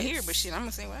one you want to hear, but advice. shit, I'm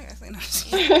gonna say what I gotta say. No,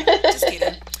 Yeah. just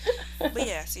kidding. But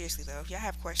yeah, seriously though, if y'all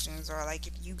have questions or like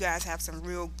if you guys have some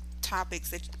real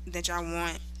topics that y'all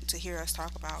want to hear us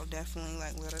talk about, definitely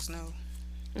like let us know.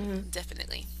 Mm-hmm.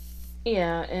 Definitely.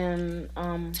 Yeah,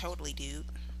 and Totally, dude.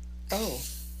 oh,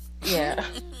 yeah.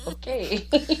 Okay.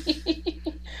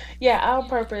 Yeah, our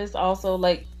purpose also,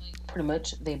 like pretty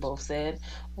much they both said,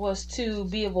 was to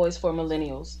be a voice for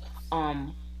millennials.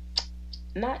 Um,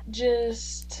 not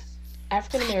just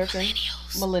African Black American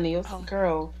millennials. millennials. Oh,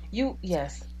 Girl, you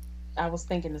yes, I was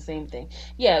thinking the same thing.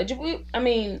 Yeah, I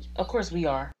mean, of course we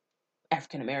are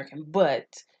African American, but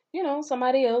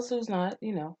somebody else who's not,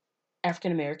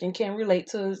 African American can relate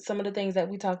to some of the things that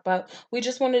we talk about. We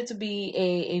just wanted to be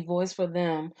a voice for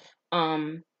them.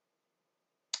 Um,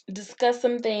 discuss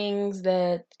some things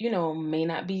that may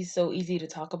not be so easy to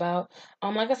talk about.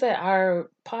 Like I said, our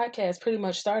podcast pretty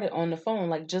much started on the phone,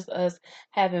 like just us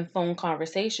having phone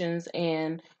conversations,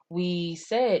 and we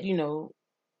said,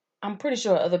 I'm pretty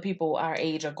sure other people our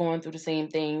age are going through the same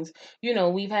things.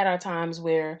 We've had our times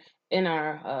where in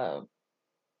our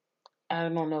I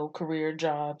don't know, career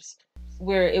jobs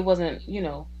where it wasn't,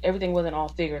 everything wasn't all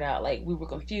figured out. Like we were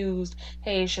confused.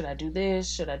 Hey, should I do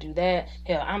this? Should I do that?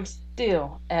 Hell, I'm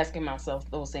still asking myself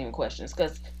those same questions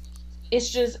because it's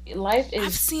just life I've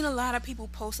is. seen a lot of people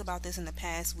post about this in the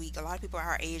past week. A lot of people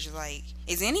our age are like,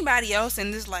 is anybody else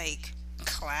in this like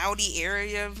cloudy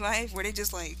area of life where they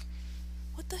just like,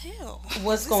 what the hell?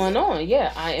 What's Is this going it? on?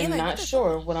 Yeah, I am Like, what not the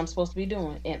sure what I'm supposed to be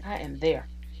doing, and I am there.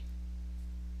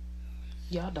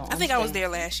 Y'all don't I think I was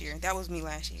understand. there last year. That was me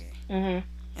last year. Hmm.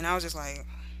 And I was just like,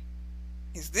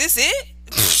 is this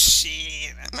it?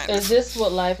 Shit. Is this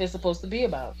what life is supposed to be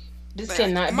about? This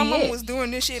cannot My be mama it. was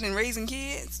doing this shit and raising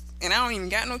kids, and I don't even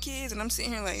got no kids, and I'm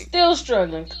sitting here like, Still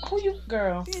struggling. Who you,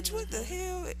 girl? bitch, what the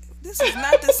hell? This is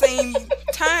not the same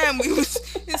time we was.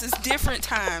 This is different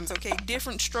times, okay?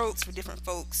 Different strokes for different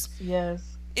folks. Yes.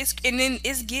 And then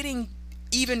it's getting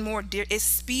even more. It's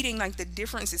speeding, like the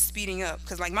difference is speeding up.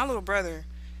 Cause like my little brother,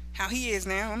 how he is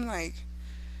now, I'm like,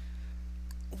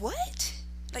 what?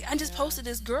 Like I just posted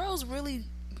this. Girls really,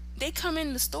 they come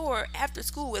in the store after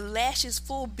school with lashes,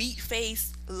 full beat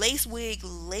face, lace wig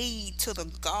laid to the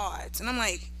gods, and I'm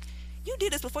like, you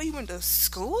did this before you went to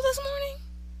school this morning?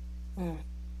 Mm.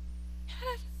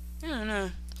 I don't know,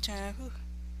 child.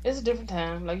 It's a different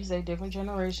time, like you say, different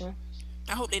generation.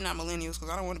 I hope they're not millennials because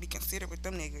I don't want to be considered with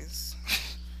them niggas.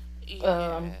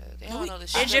 Yeah, they don't know the Their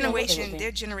shit. don't know what they would generation, be.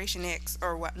 their generation X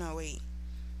or what? No, wait.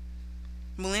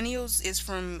 Millennials is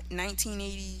from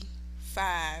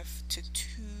 1985 to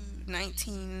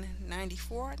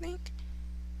 1994, I think.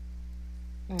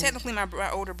 Mm. Technically, my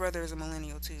older brother is a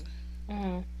millennial too.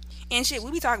 Hmm. And shit,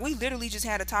 we be talking. We literally just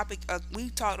had a topic. We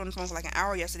talked on the phone for like an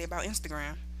hour yesterday about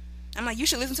Instagram. I'm like, you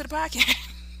should listen to the podcast.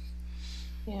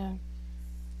 Yeah.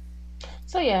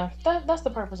 So yeah, that's the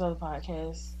purpose of the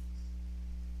podcast.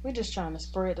 We're just trying to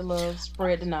spread the love,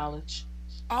 spread the knowledge.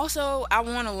 Also, I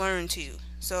want to learn too.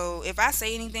 So if I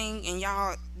say anything and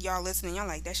y'all listening, y'all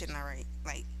like that shit not right.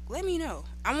 Like, let me know.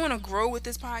 I want to grow with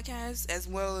this podcast as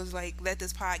well as like let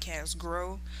this podcast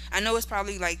grow. I know it's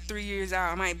probably like 3 years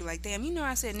out. I might be like, damn,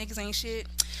 I said niggas ain't shit,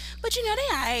 but they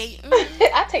alright.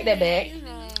 I take that back. You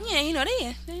know, Yeah,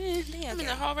 they I'm in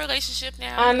okay. a whole relationship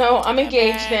now. I know. I'm Take that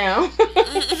engaged back.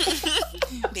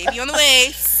 now. Baby on the way.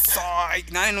 Sorry,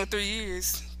 not in no 3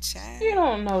 years. Child. You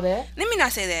don't know that. Let me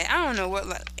not say that. I don't know what.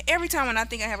 Like, every time when I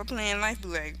think I have a plan in life, be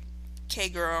like, "Okay,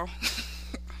 girl."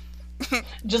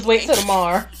 Just wait till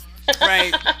tomorrow.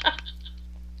 Right.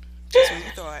 Just when you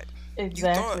thought.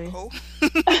 Exactly. You thought,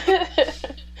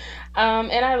 ho.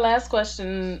 And our last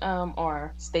question,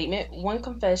 or statement: one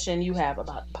confession you have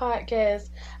about the podcast.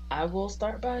 I will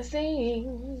start by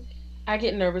saying I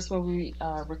get nervous when we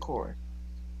record.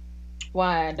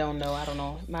 Why? I don't know.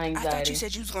 My I thought anxiety. you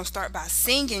said you was gonna start by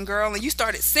singing, girl, and you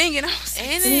started singing. I was like,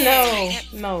 Ain't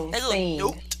it? No, That little sing.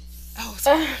 note. Oh,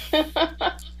 sorry.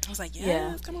 I was like, yes,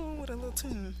 Yeah. come on with a little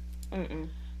tune. Mm-mm.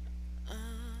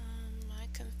 My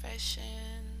confession.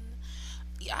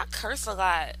 Yeah, I curse a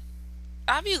lot.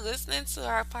 I be listening to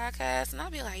our podcast and I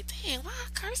be like, dang, why I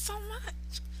curse so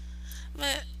much?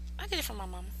 But I get it from my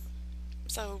mama.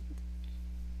 So,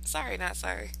 sorry, not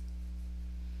sorry.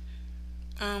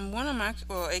 One of my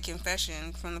a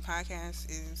confession from the podcast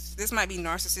is this might be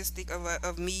narcissistic of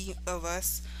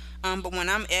us, but when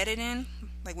I'm editing,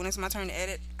 like when it's my turn to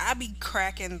edit, I be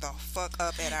cracking the fuck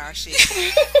up at our shit.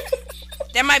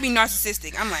 That might be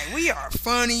narcissistic. I'm like, we are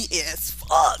funny as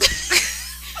fuck.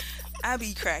 I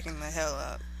be cracking the hell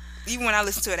up. Even when I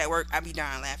listen to it at work, I be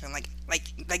dying laughing.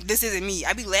 Like this isn't me.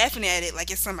 I be laughing at it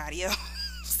like it's somebody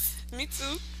else. Me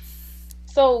too.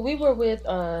 So we were with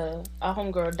our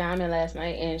homegirl Diamond last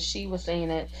night, and she was saying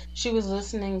that she was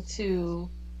listening to,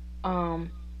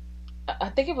 I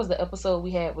think it was the episode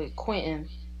we had with Quentin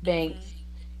Banks,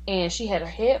 and she had her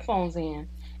headphones in,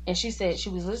 and she said she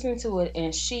was listening to it,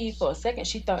 and for a second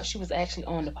she thought she was actually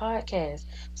on the podcast.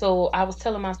 So I was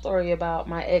telling my story about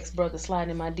my ex brother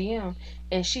sliding in my DM,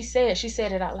 and she said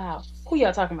it out loud. Who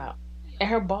y'all talking about? And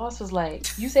her boss was like,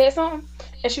 "You said something?"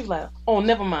 And she was like, "Oh,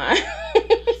 never mind."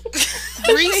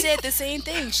 Bree said the same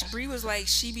thing. Bree was like,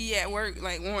 she be at work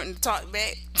like wanting to talk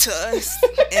back to us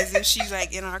as if she's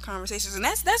like in our conversations, and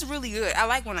that's really good. I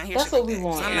like when I hear That's shit what like we that.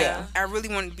 'Cause want, I'm yeah. like, I really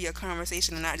want it to be a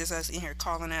conversation and not just us in here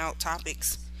calling out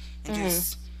topics and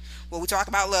just. Well, we talk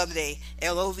about love today.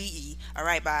 LOVE. All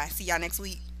right, bye. See y'all next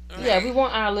week. Yeah, we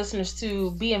want our listeners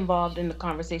to be involved in the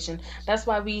conversation. That's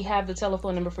why we have the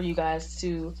telephone number for you guys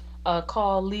to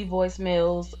call, leave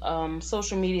voicemails,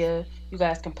 social media. You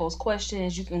guys can post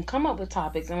questions. You can come up with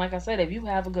topics. And like I said, if you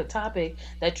have a good topic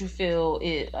that you feel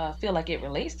like it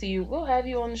relates to you, we'll have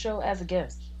you on the show as a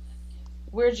guest.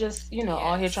 We're just,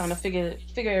 all here trying to Yes.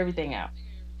 figure everything out.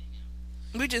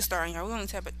 We're just starting, y'all. We only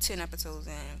have 10 episodes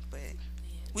in, but Yeah,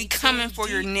 we we coming 10 for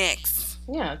your deep. next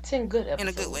Yeah, 10 good in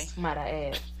a good way. episodes, might I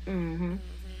add. Mm-hmm.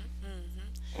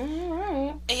 All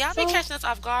right. And y'all been So, catching us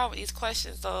off guard with these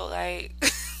questions, so like,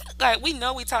 like we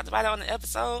know we talked about it on the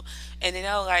episode, and then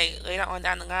like later on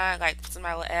down the line, like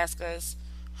somebody will ask us,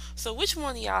 so which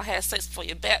one of y'all had sex before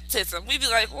your baptism? We'd be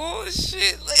like, oh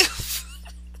shit, like,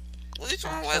 which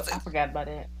one was I it? forgot about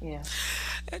that. Yeah.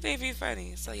 That may be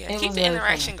funny. So yeah, It keep was the really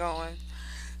interaction funny. going.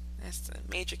 That's the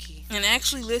major key. And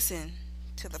actually listen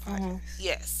to the Mm-hmm. podcast.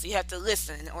 Yes, you have to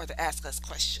listen in order to ask us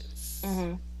questions.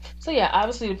 Mm-hmm. So yeah,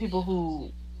 obviously the people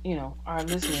who are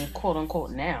listening, quote unquote,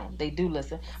 now they do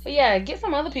listen. But yeah, get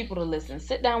some other people to listen.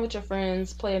 Sit down with your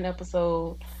friends, play an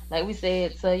episode. Like we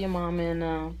said, tell your mom and we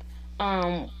If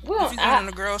don't. you're going on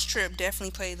a girls trip,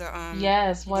 definitely play the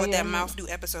Yes, while what you're that mouth do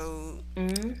episode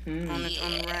Mm-hmm. on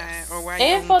the ride, or while Yes. you're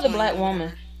And on for the the plane black or whatever.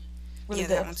 woman, really Yeah,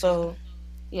 good that one too. episode.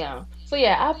 Yeah. So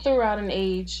yeah, I threw out an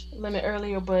age limit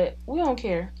earlier, but we don't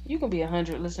care. You can be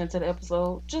 100 listening to the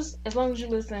episode. Just as long as you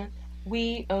listen,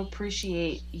 we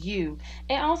appreciate you.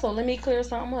 And also, let me clear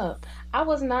something up. I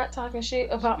was not talking shit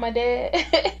about my dad.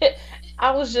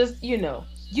 I was just,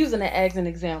 using it as an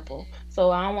example.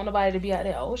 So I don't want nobody to be out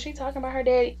there, oh, she talking about her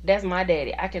daddy. That's my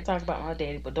daddy. I can talk about my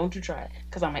daddy, but don't you try it,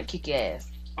 because I might kick your ass.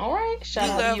 All right? Shout We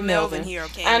out to love you, Melvin Melvin. here,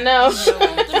 okay? I know. We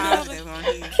Melvin positive on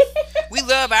here. We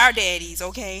love our daddies,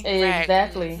 okay?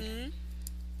 Exactly. Hmm.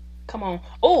 Come on.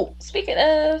 Oh, speaking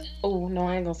of, oh no,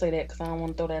 I ain't gonna say that because I don't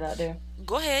want to throw that out there.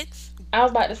 Go ahead. I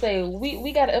was about to say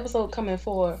we got an episode coming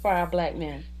for our black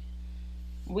men.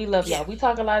 We love Yeah. y'all. We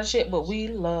talk a lot of shit, but we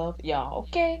love y'all.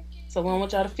 Okay. So we don't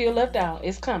want y'all to feel left out.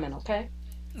 It's coming. Okay.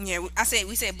 Yeah,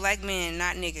 we said black men,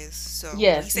 not niggas. So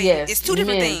Yes, we say yes, it's two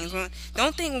different men. things.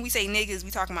 Don't think when we say niggas,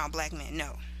 we talking about black men.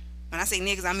 No, when I say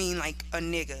niggas, I mean like a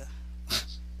nigga.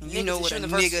 And you Niggas know is what a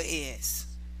universal. nigga is.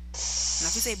 Now,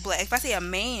 if we say black, if I say a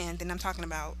man, then I'm talking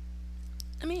about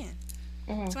a man.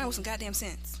 Mhm. Somebody with some goddamn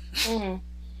sense. Mhm.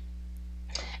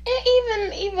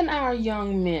 And even our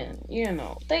young men,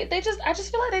 they just I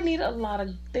just feel like they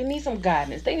need some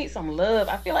guidance. They need some love.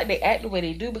 I feel like they act the way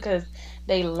they do because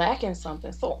they lacking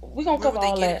something. So we gonna Where cover would they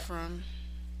all get it that from?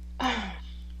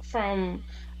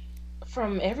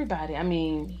 from everybody. I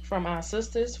mean, from our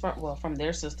sisters, from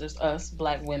their sisters, us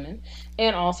black women,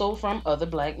 and also from other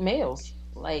black males.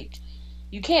 Like,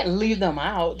 you can't leave them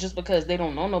out just because they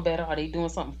don't know no better or they doing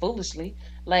something foolishly.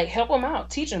 Like, help them out,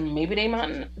 teach them. Maybe they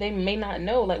may not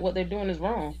know like what they're doing is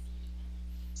wrong.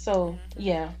 So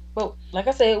yeah, but like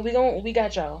I said, we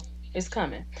got y'all. It's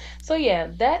coming. So yeah,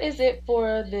 that is it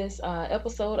for this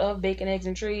episode of Bacon, Eggs,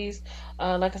 and Trees.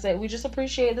 Like I said, we just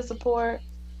appreciate the support.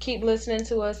 Keep listening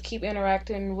to us. Keep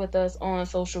interacting with us on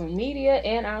social media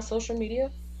and our social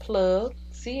media plug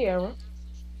Sierra.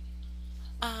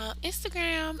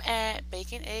 Instagram at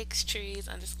Bacon Eggs Trees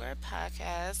 _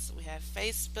 podcast. We have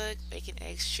Facebook, Bacon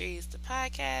Eggs Trees the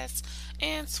podcast,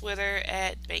 and Twitter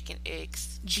at Bacon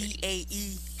Eggs Trees.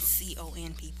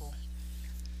 GAECON people.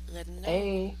 Let them know.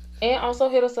 Hey, and also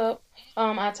hit us up.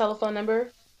 Our telephone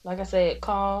number. Like I said,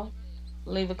 call,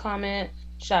 leave a comment,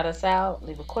 shout us out,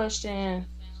 leave a question,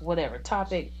 whatever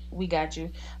topic, we got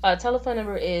you. Telephone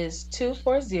number is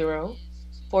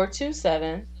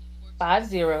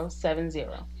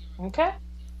 240-427-5070. Okay?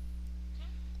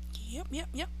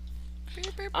 Yep.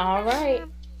 All right,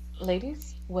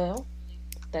 ladies. Well,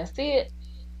 that's it.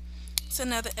 It's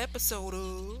another episode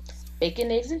of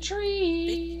Bacon, eggs, and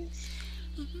trees.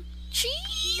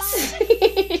 Cheese.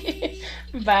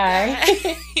 Bye.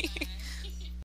 Bye.